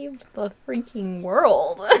we saved the freaking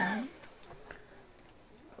world.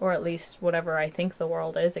 Or at least whatever I think the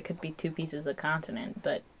world is. It could be 2 pieces of continent,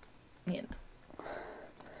 but, you know.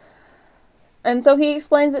 And so he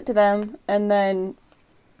explains it to them, and then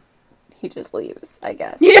he just leaves, I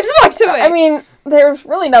guess. He just walks away. I mean, there's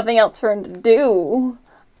really nothing else for him to do.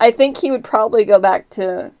 I think he would probably go back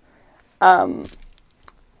to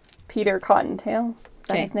Peter Cottontail. Is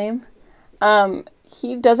that Okay. his name?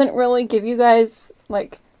 He doesn't really give you guys,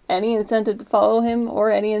 like, any incentive to follow him or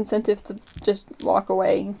any incentive to just walk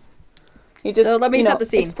away. He just, So let me set the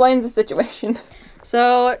scene. explains the situation.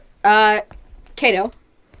 So, Kato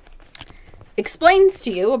explains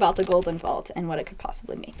to you about the Golden Vault and what it could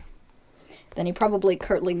possibly mean. Then he probably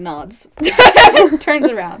curtly nods, turns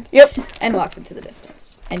around, Yep. and walks into the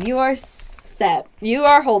distance. And you are set. You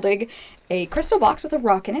are holding a crystal box with a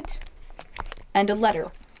rock in it and a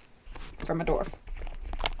letter from a dwarf.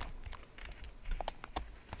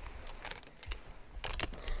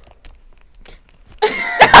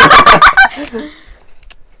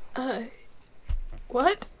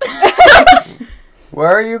 What? Where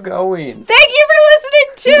are you going? Thank you for listening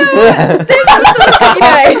to this episode of Cookie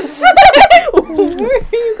Dice.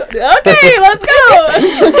 Okay, let's go!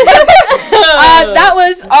 That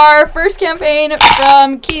was our first campaign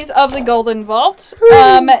from Keys of the Golden Vault.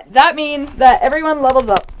 That means that everyone levels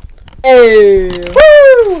up.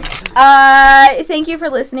 Woo! Thank you for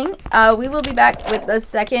listening. We will be back with the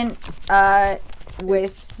second,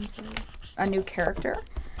 with a new character.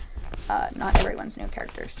 Not everyone's new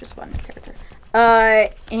characters, just one new character.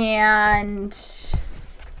 And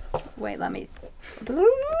wait, let me.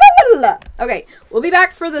 Okay, we'll be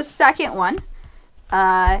back for the second one.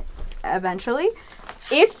 Eventually,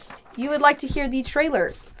 if you would like to hear the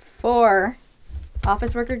trailer for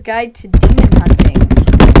Office Worker Guide to Demon Hunting,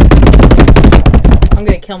 I'm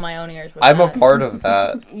gonna kill my own ears with I'm a that. part of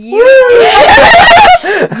that. you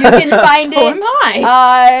can find So am it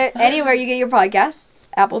I. anywhere you get your podcasts.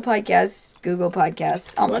 Apple Podcasts, Google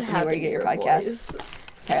Podcasts, almost What anywhere you get your happened to podcasts. voice?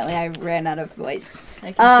 Apparently, I ran out of voice.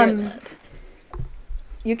 I can hear that.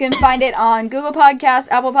 You can find it on Google Podcasts,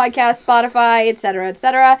 Apple Podcasts, Spotify, etc.,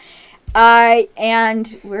 etc.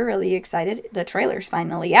 And we're really excited. The trailer's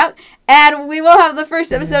finally out, and we will have the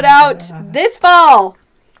first episode out this fall.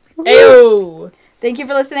 Ayo! Thank you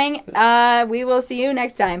for listening. We will see you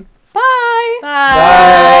next time. Bye. Bye.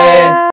 Bye.